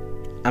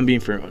 I'm being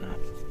for real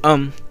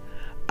now.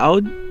 I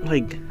would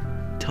like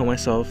tell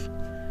myself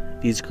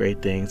these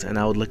great things, and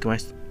I would look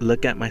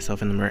at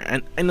myself in the mirror.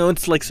 And I know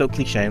it's like so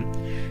cliche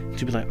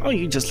to be like, oh,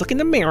 you just look in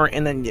the mirror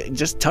and then you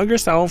just tell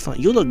yourself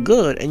you look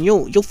good and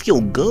you'll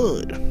feel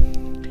good.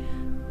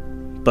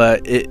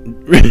 But it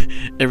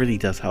it really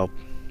does help,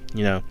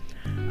 you know.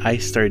 I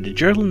started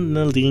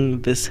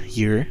journaling this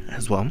year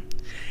as well,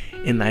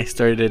 and I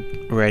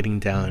started writing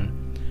down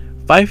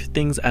 5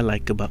 things I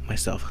like about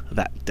myself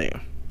that day.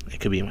 It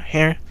could be my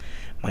hair,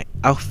 my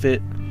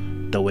outfit,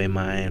 the way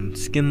my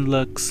skin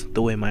looks,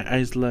 the way my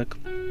eyes look,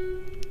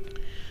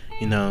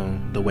 you know,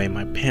 the way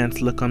my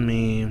pants look on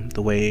me,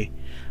 the way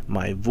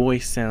my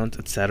voice sounds,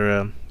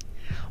 etc.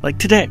 Like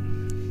today.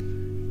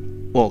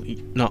 Well,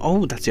 no,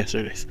 oh, that's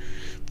yesterday's.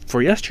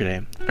 For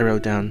yesterday, I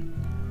wrote down,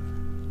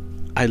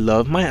 I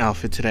love my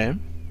outfit today.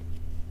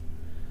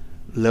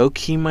 Low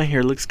key, my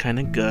hair looks kind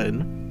of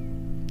good.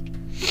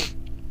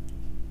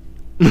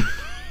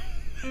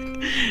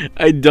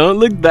 I don't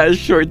look that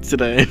short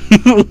today.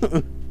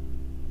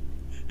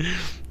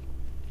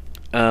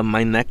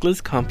 My necklace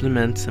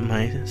complements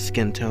my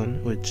skin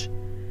tone, which,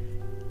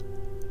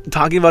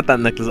 talking about that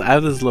necklace, I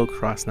have this little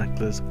cross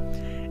necklace,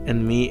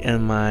 and me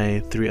and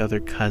my 3 other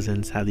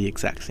cousins have the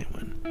exact same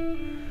one.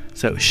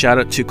 So shout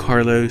out to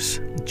Carlos,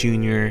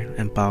 Jr.,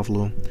 and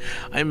Pablo.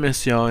 I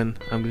miss y'all, and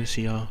I'm gonna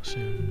see y'all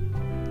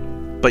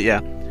soon. But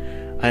yeah,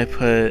 I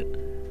put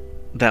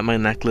that my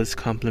necklace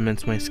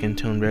complements my skin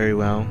tone very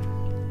well,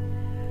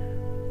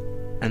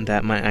 and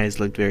that my eyes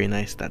looked very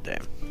nice that day,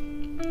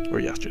 or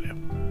yesterday.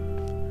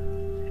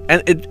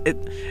 And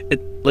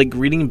it like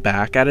reading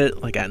back at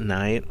it like at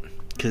night,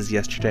 because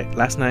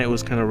last night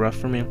was kind of rough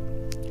for me.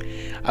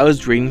 I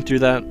was reading through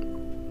that,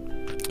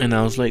 and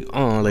I was like,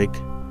 oh, like,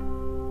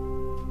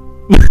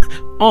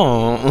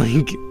 oh,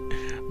 like,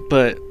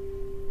 but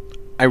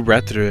I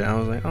read through it. I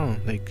was like, oh,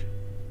 like,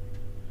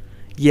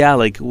 yeah,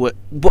 like what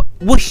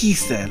he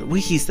said,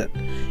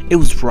 it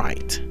was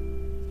right,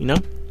 you know.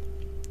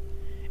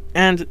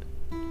 And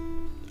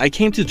I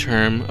came to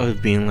term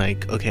of being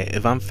like, okay,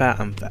 if I'm fat,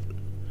 I'm fat.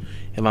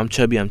 If I'm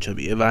chubby, I'm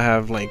chubby. If I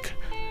have like,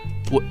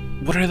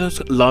 what are those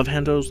love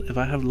handles? If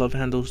I have love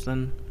handles,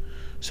 then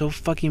so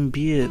fucking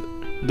be it.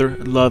 They're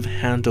love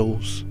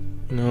handles,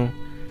 you know.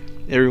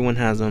 Everyone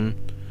has them.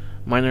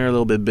 Mine are a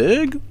little bit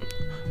big.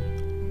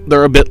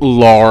 They're a bit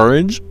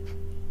large,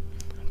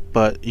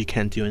 but you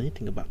can't do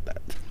anything about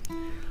that.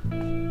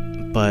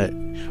 But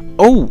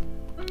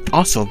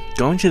also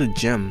going to the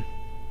gym.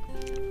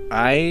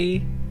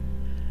 Right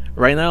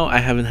now I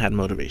haven't had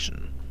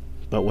motivation.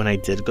 But when I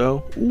did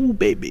go, ooh,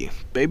 baby,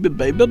 I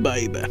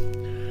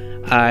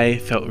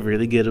felt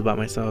really good about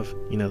myself.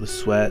 You know, the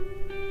sweat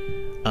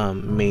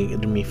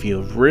made me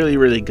feel really,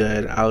 really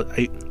good.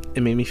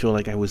 It made me feel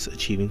like I was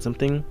achieving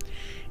something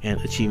and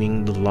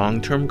achieving the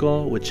long-term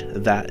goal, which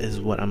that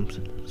is what I'm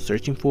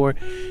searching for,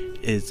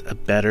 is a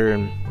better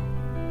and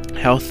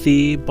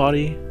healthy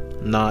body,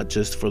 not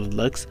just for the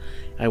looks.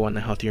 I want a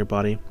healthier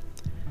body,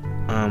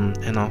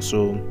 and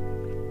also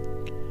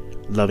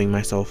loving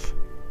myself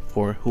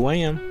for who I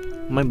am,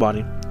 my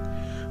body,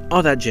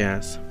 all that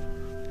jazz.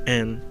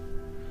 And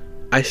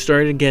I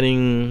started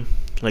getting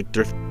like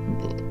thrift.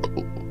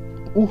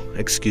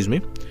 Excuse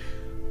me.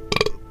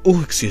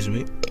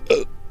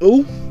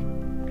 Oh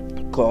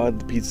God,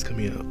 the pizza's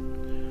coming out.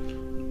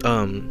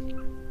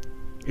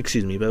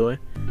 Excuse me, by the way.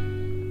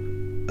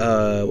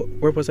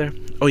 Where was I?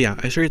 Oh yeah,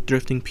 I started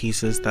thrifting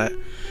pieces that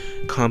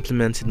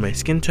complemented my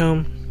skin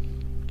tone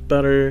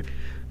better,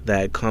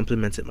 that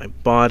complemented my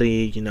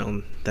body, you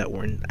know, that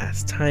weren't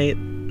as tight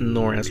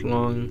nor as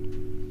long,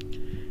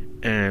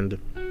 and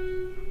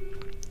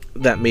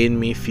that made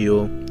me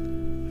feel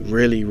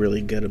really,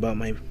 really good about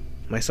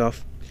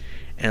myself.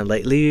 And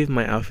lately,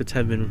 my outfits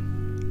have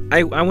been,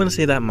 I want to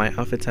say that my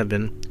outfits have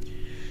been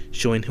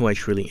showing who I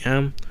truly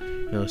am.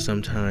 You know,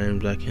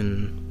 sometimes I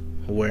can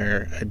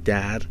wear a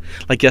dad.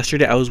 Like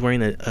yesterday, I was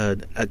wearing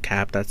a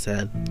cap that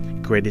said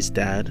 "Greatest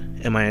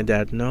Dad." Am I a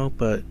dad? No,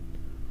 but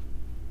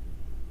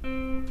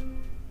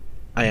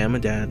I am a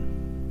dad.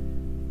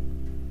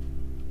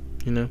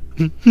 You know.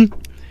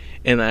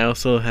 And I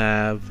also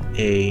have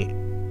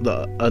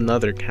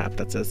another cap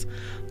that says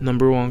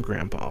 #1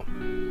 Grandpa.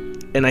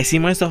 And I see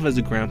myself as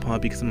a grandpa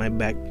because of my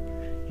back.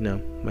 You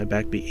know, my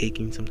back be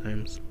aching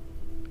sometimes.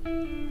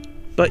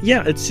 But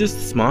yeah, it's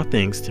just small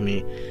things to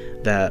me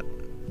that,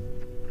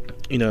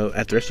 you know,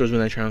 at thrift stores when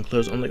I try on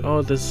clothes, I'm like,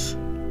 oh, this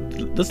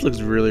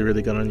looks really,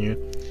 really good on you.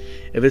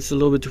 If it's a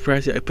little bit too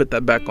pricey, I put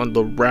that back on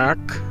the rack.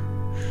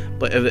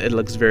 But if it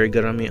looks very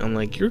good on me, I'm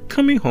like, you're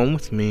coming home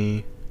with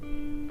me.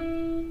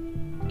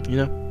 You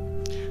know?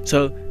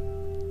 So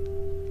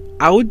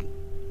I would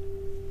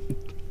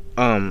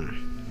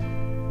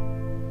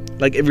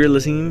like, if you're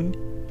listening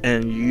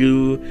and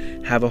you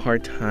have a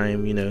hard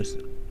time, you know,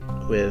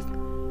 with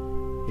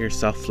your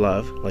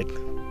self-love, like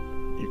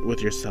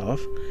with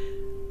yourself,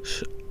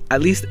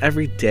 at least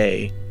every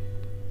day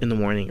in the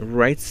morning,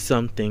 write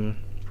something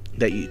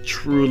that you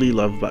truly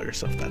love about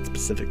yourself that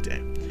specific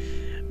day.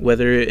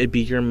 Whether it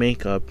be your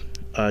makeup,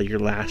 your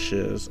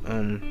lashes,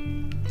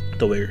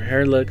 the way your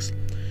hair looks,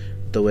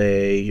 the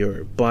way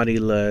your body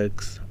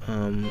looks,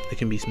 it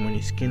can be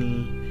morning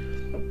skinny,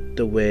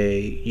 the way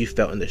you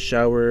felt in the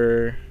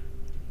shower,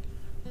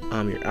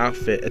 your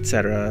outfit,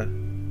 etc.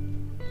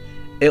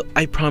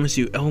 I promise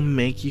you, it'll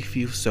make you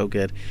feel so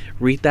good.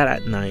 Read that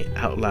at night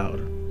out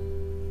loud.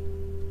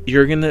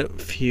 You're gonna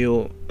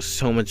feel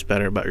so much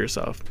better about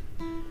yourself.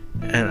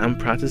 And I'm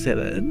proud to say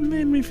that it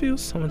made me feel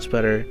so much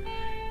better.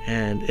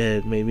 And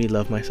it made me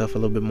love myself a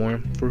little bit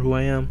more for who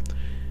I am.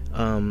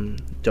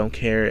 Don't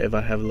care if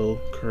I have little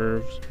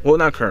curves. Well,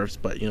 not curves,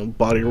 but,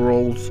 body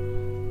rolls.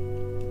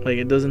 Like,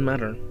 it doesn't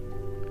matter.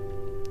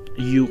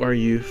 You are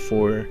you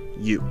for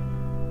you.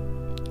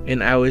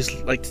 And I always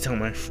like to tell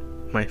my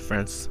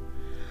friends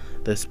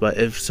this, but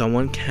if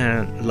someone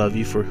can't love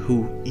you for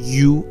who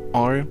you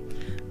are,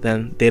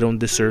 then they don't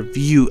deserve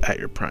you at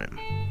your prime.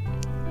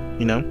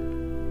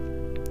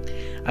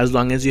 As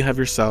long as you have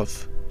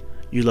yourself,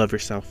 you love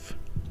yourself.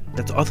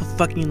 That's all the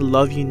fucking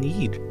love you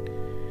need.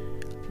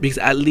 Because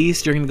at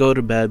least you're gonna go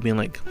to bed being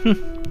like,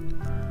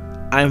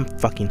 I'm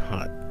fucking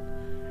hot.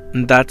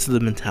 And that's the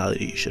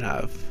mentality you should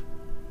have.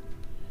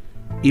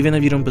 Even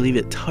if you don't believe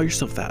it, tell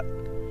yourself that.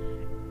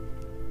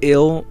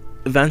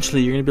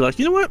 Eventually you're gonna be like,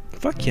 you know what?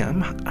 Fuck yeah,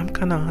 I'm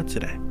kinda hot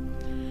today.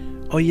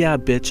 Oh yeah,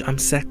 bitch, I'm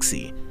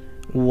sexy.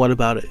 What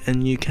about it?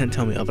 And you can't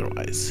tell me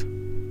otherwise.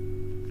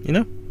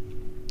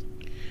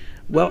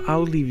 Well,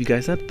 I'll leave you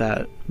guys at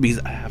that because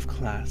I have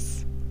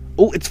class.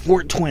 Oh, it's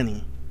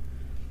 4:20.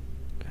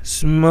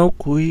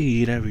 Smoke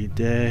weed every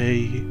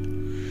day.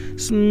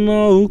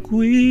 Smoke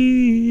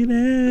weed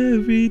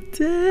every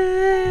day.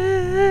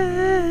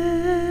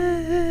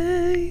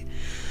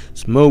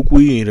 Smoke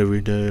weed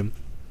every day.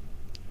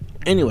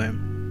 Anyway,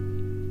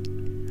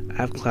 I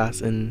have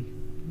class in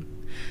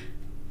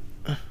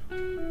a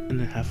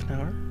half an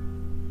hour,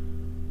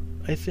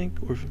 I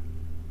think, or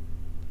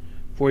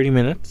 40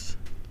 minutes.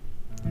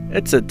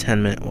 It's a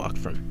 10-minute walk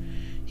from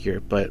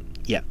here, but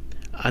yeah,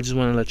 I just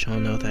want to let y'all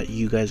know that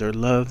you guys are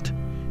loved.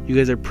 You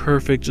guys are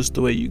perfect just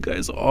the way you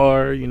guys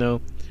are.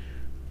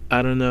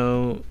 I don't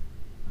know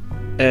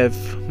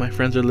if my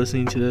friends are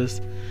listening to this.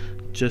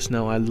 Just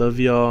know I love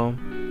y'all.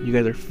 You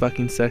guys are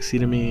fucking sexy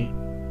to me.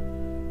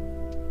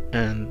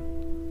 And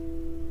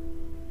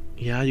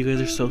yeah, you guys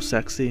are so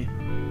sexy.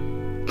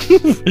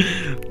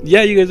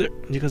 Yeah, you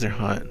guys are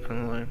hot. I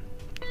don't know why.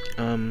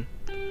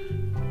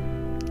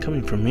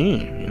 Coming from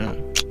me,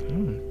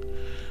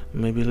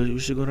 maybe we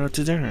should go out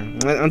to dinner.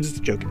 I'm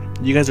just joking.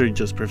 You guys are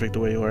just perfect the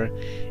way you are.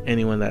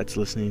 Anyone that's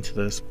listening to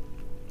this,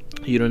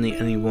 you don't need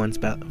anyone's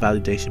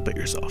validation but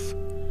yourself.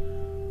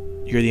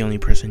 You're the only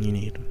person you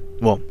need.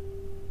 Well,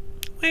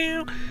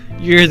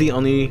 you're the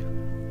only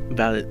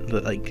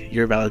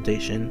your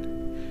validation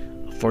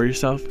for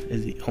yourself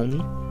is the only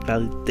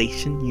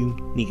validation you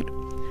need.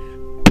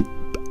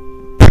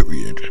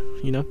 Period.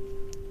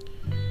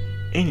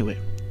 Anyway,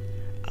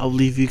 I'll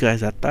leave you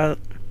guys at that.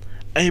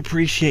 I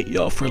appreciate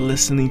y'all for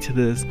listening to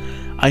this.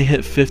 I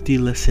hit 50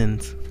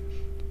 listens.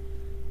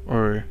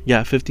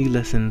 50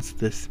 listens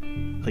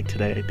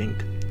today, I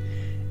think.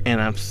 And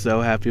I'm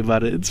so happy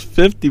about it. It's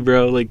 50,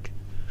 bro.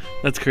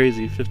 That's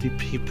crazy. 50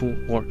 people,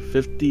 or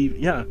 50,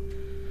 yeah.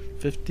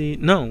 50,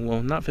 no,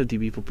 well, not 50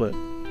 people, but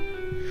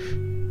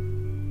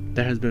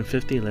there has been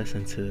 50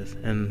 listens to this.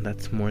 And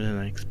that's more than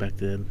I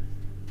expected,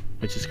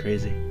 which is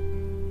crazy.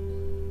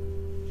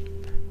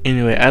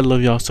 Anyway, I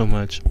love y'all so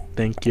much.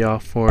 Thank y'all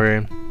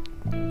for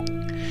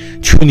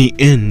tuning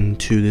in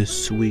to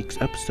this week's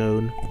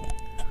episode.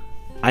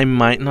 I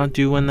might not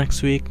do one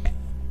next week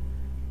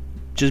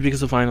just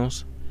because of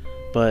finals,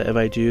 but if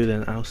I do,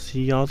 then I'll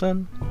see y'all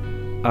then.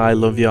 I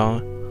love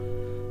y'all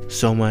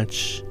so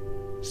much.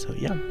 So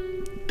yeah,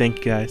 thank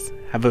you guys.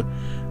 Have a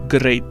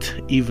great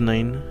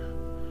evening.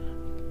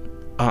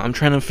 I'm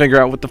trying to figure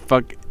out what the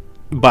fuck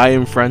bye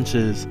in French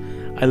is.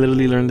 I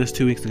literally learned this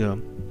 2 weeks ago.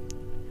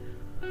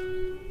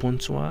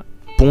 Bonsoir.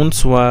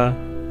 Bonsoir.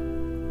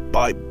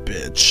 Bye,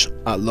 bitch.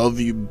 I love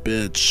you,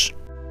 bitch.